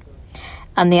open?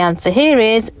 And the answer here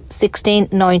is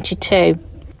 1692.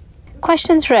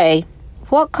 Question 3.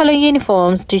 What colour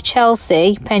uniforms do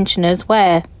Chelsea pensioners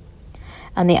wear?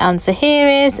 And the answer here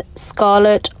is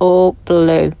scarlet or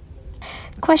blue.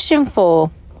 Question 4.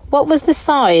 What was the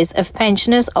size of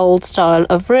pensioners' old style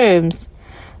of rooms?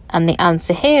 And the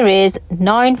answer here is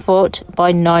 9 foot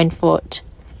by 9 foot.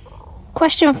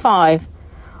 Question 5.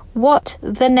 What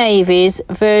the Navy's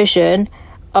version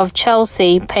of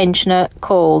Chelsea pensioner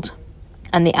called?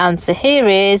 And the answer here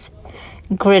is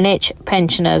Greenwich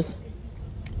pensioners.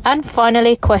 And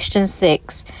finally, question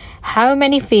 6. How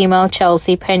many female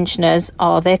Chelsea pensioners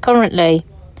are there currently?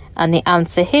 And the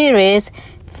answer here is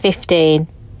 15.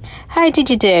 How did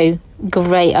you do?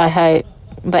 Great, I hope.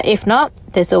 But if not,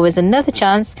 there's always another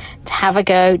chance to have a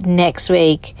go next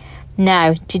week.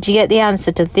 Now, did you get the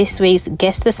answer to this week's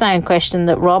Guess the Sound question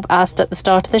that Rob asked at the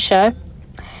start of the show?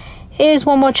 Here's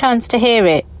one more chance to hear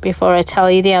it before I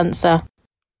tell you the answer.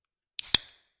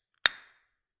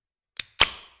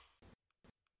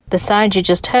 The sound you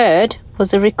just heard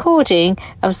was a recording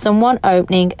of someone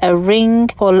opening a ring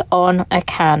pull on a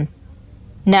can.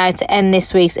 Now, to end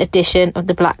this week's edition of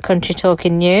the Black Country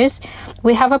Talking News,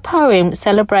 we have a poem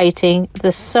celebrating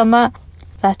the summer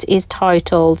that is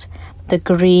titled The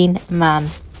Green Man.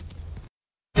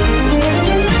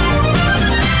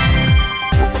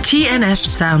 TNF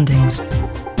Soundings.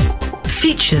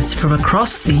 Features from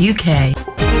across the UK.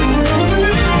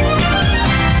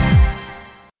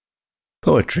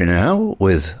 Poetry now,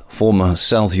 with former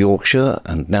South Yorkshire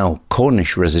and now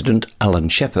Cornish resident Alan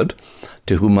Shepherd,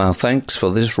 to whom our thanks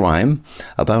for this rhyme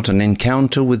about an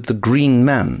encounter with the Green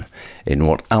Man in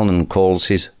what Alan calls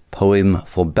his poem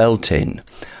for Beltane,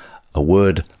 a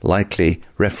word likely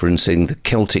referencing the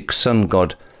Celtic sun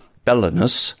god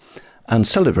Belenus and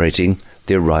celebrating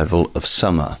the arrival of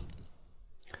summer.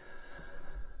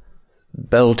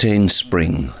 Beltane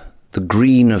spring, the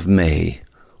green of May,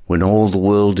 when all the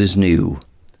world is new,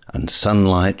 and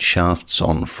sunlight shafts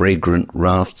on fragrant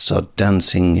rafts are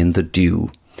dancing in the dew,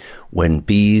 when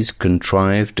bees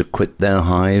contrive to quit their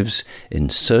hives in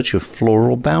search of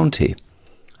floral bounty,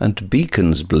 and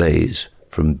beacons blaze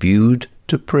from Bude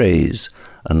to Praise,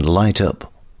 and light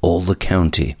up all the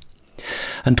county,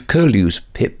 and curlews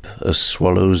pip as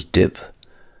swallows dip,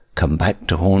 come back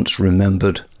to haunts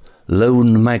remembered,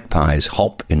 lone magpies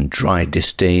hop in dry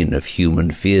disdain of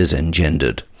human fears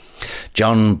engendered.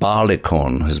 John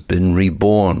Barleycorn has been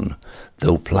reborn,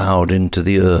 though ploughed into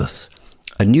the earth,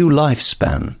 a new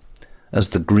lifespan, as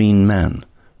the Green Man,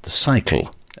 the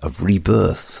cycle of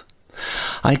rebirth.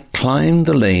 I climbed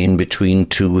the lane between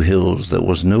two hills, there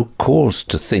was no cause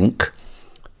to think.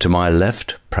 To my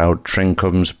left, proud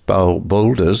Trencombe's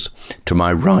boulders, to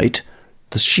my right,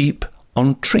 the sheep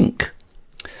on Trink.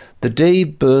 The day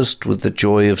burst with the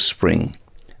joy of spring,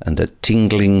 and a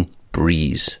tingling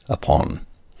breeze upon.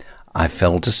 I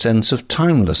felt a sense of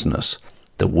timelessness,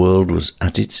 the world was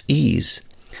at its ease.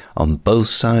 On both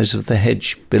sides of the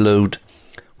hedge billowed,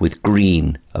 with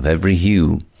green of every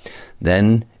hue.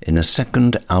 Then, in a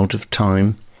second out of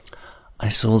time, I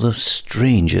saw the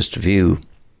strangest view.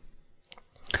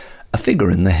 A figure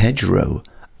in the hedgerow,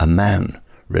 a man,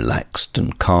 relaxed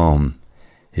and calm.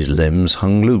 His limbs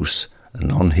hung loose, and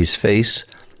on his face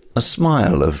a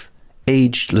smile of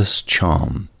ageless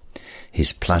charm.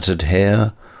 His plaited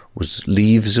hair was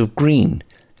leaves of green.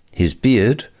 His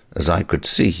beard, as I could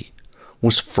see,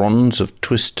 was fronds of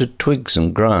twisted twigs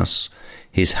and grass.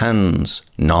 His hands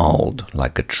gnarled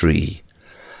like a tree.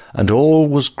 And all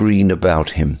was green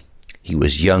about him. He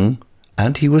was young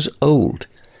and he was old.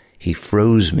 He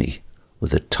froze me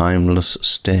with a timeless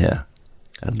stare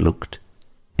and looked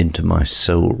into my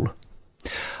soul.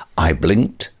 I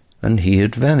blinked and he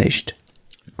had vanished.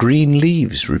 Green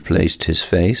leaves replaced his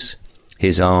face,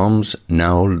 his arms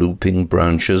now looping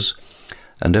branches,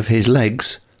 and of his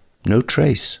legs no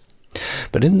trace.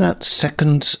 But in that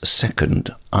second's second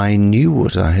I knew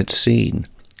what I had seen.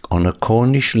 On a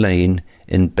Cornish lane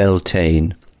in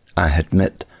Beltane I had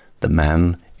met the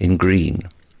man in green.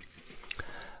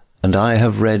 And I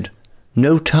have read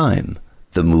No Time,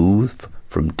 the move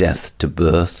from death to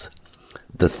birth.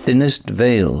 The thinnest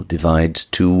veil divides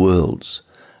two worlds,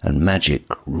 and magic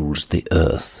rules the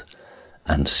earth.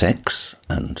 And sex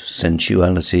and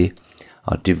sensuality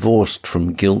are divorced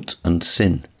from guilt and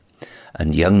sin,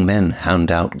 and young men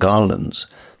hand out garlands,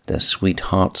 their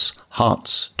sweethearts'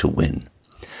 hearts to win.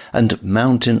 And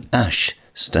mountain ash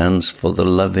stands for the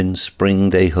love in spring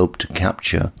they hope to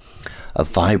capture, a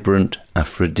vibrant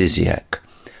aphrodisiac,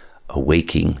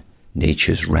 awaking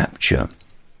nature's rapture.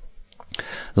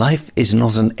 Life is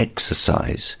not an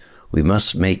exercise, we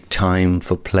must make time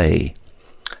for play.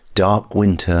 Dark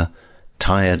winter,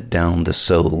 tired down the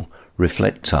soul,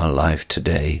 reflects our life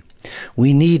today.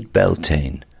 We need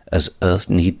Beltane, as earth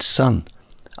needs sun.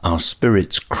 Our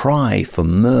spirits cry for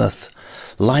mirth,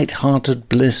 light-hearted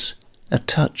bliss, a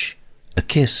touch, a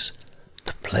kiss,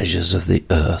 the pleasures of the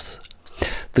earth.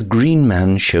 The Green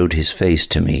Man showed his face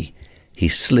to me. He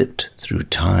slipped through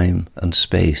time and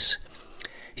space.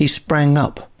 He sprang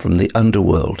up from the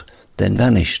underworld, then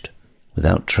vanished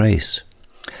without trace.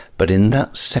 But in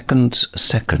that second's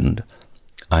second,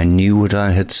 I knew what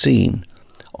I had seen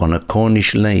on a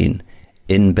Cornish lane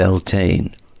in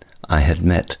Beltane, I had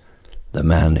met the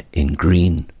man in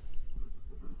green.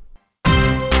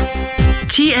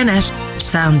 TNF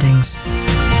Soundings.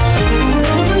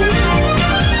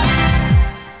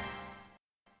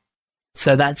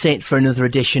 So that's it for another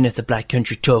edition of the Black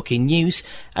Country Talking News.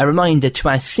 A reminder to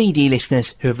our CD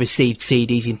listeners who have received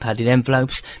CDs in padded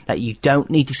envelopes that you don't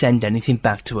need to send anything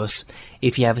back to us.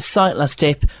 If you have a sight loss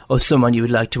tip or someone you would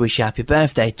like to wish a happy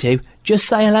birthday to, just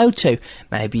say hello to,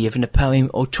 maybe even a poem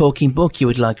or talking book you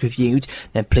would like reviewed,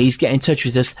 then please get in touch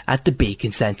with us at the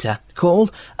Beacon Centre.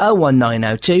 Call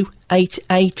 01902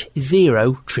 880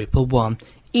 111.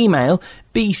 Email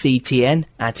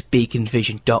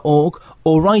bctn@beaconvision.org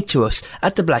or write to us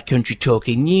at the Black Country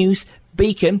Talking News,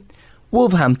 Beacon,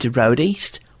 Wolverhampton Road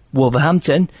East,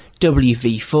 Wolverhampton,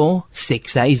 WV4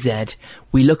 6AZ.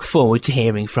 We look forward to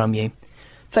hearing from you.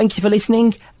 Thank you for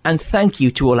listening, and thank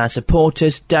you to all our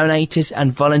supporters, donators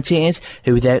and volunteers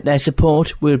who without their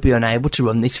support we would be unable to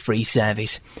run this free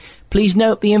service. Please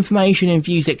note the information and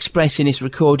views expressed in this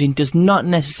recording does not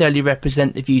necessarily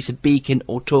represent the views of Beacon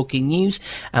or Talking News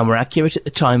and were accurate at the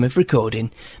time of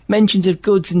recording. Mentions of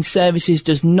goods and services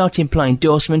does not imply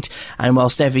endorsement, and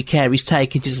whilst every care is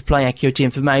taken to supply accurate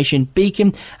information,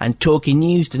 Beacon and Talking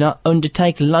News do not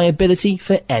undertake liability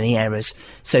for any errors.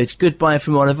 So it's goodbye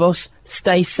from all of us.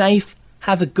 Stay safe,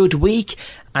 have a good week,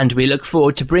 and we look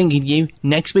forward to bringing you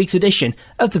next week's edition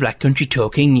of the Black Country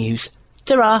Talking News.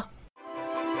 Ta-ra!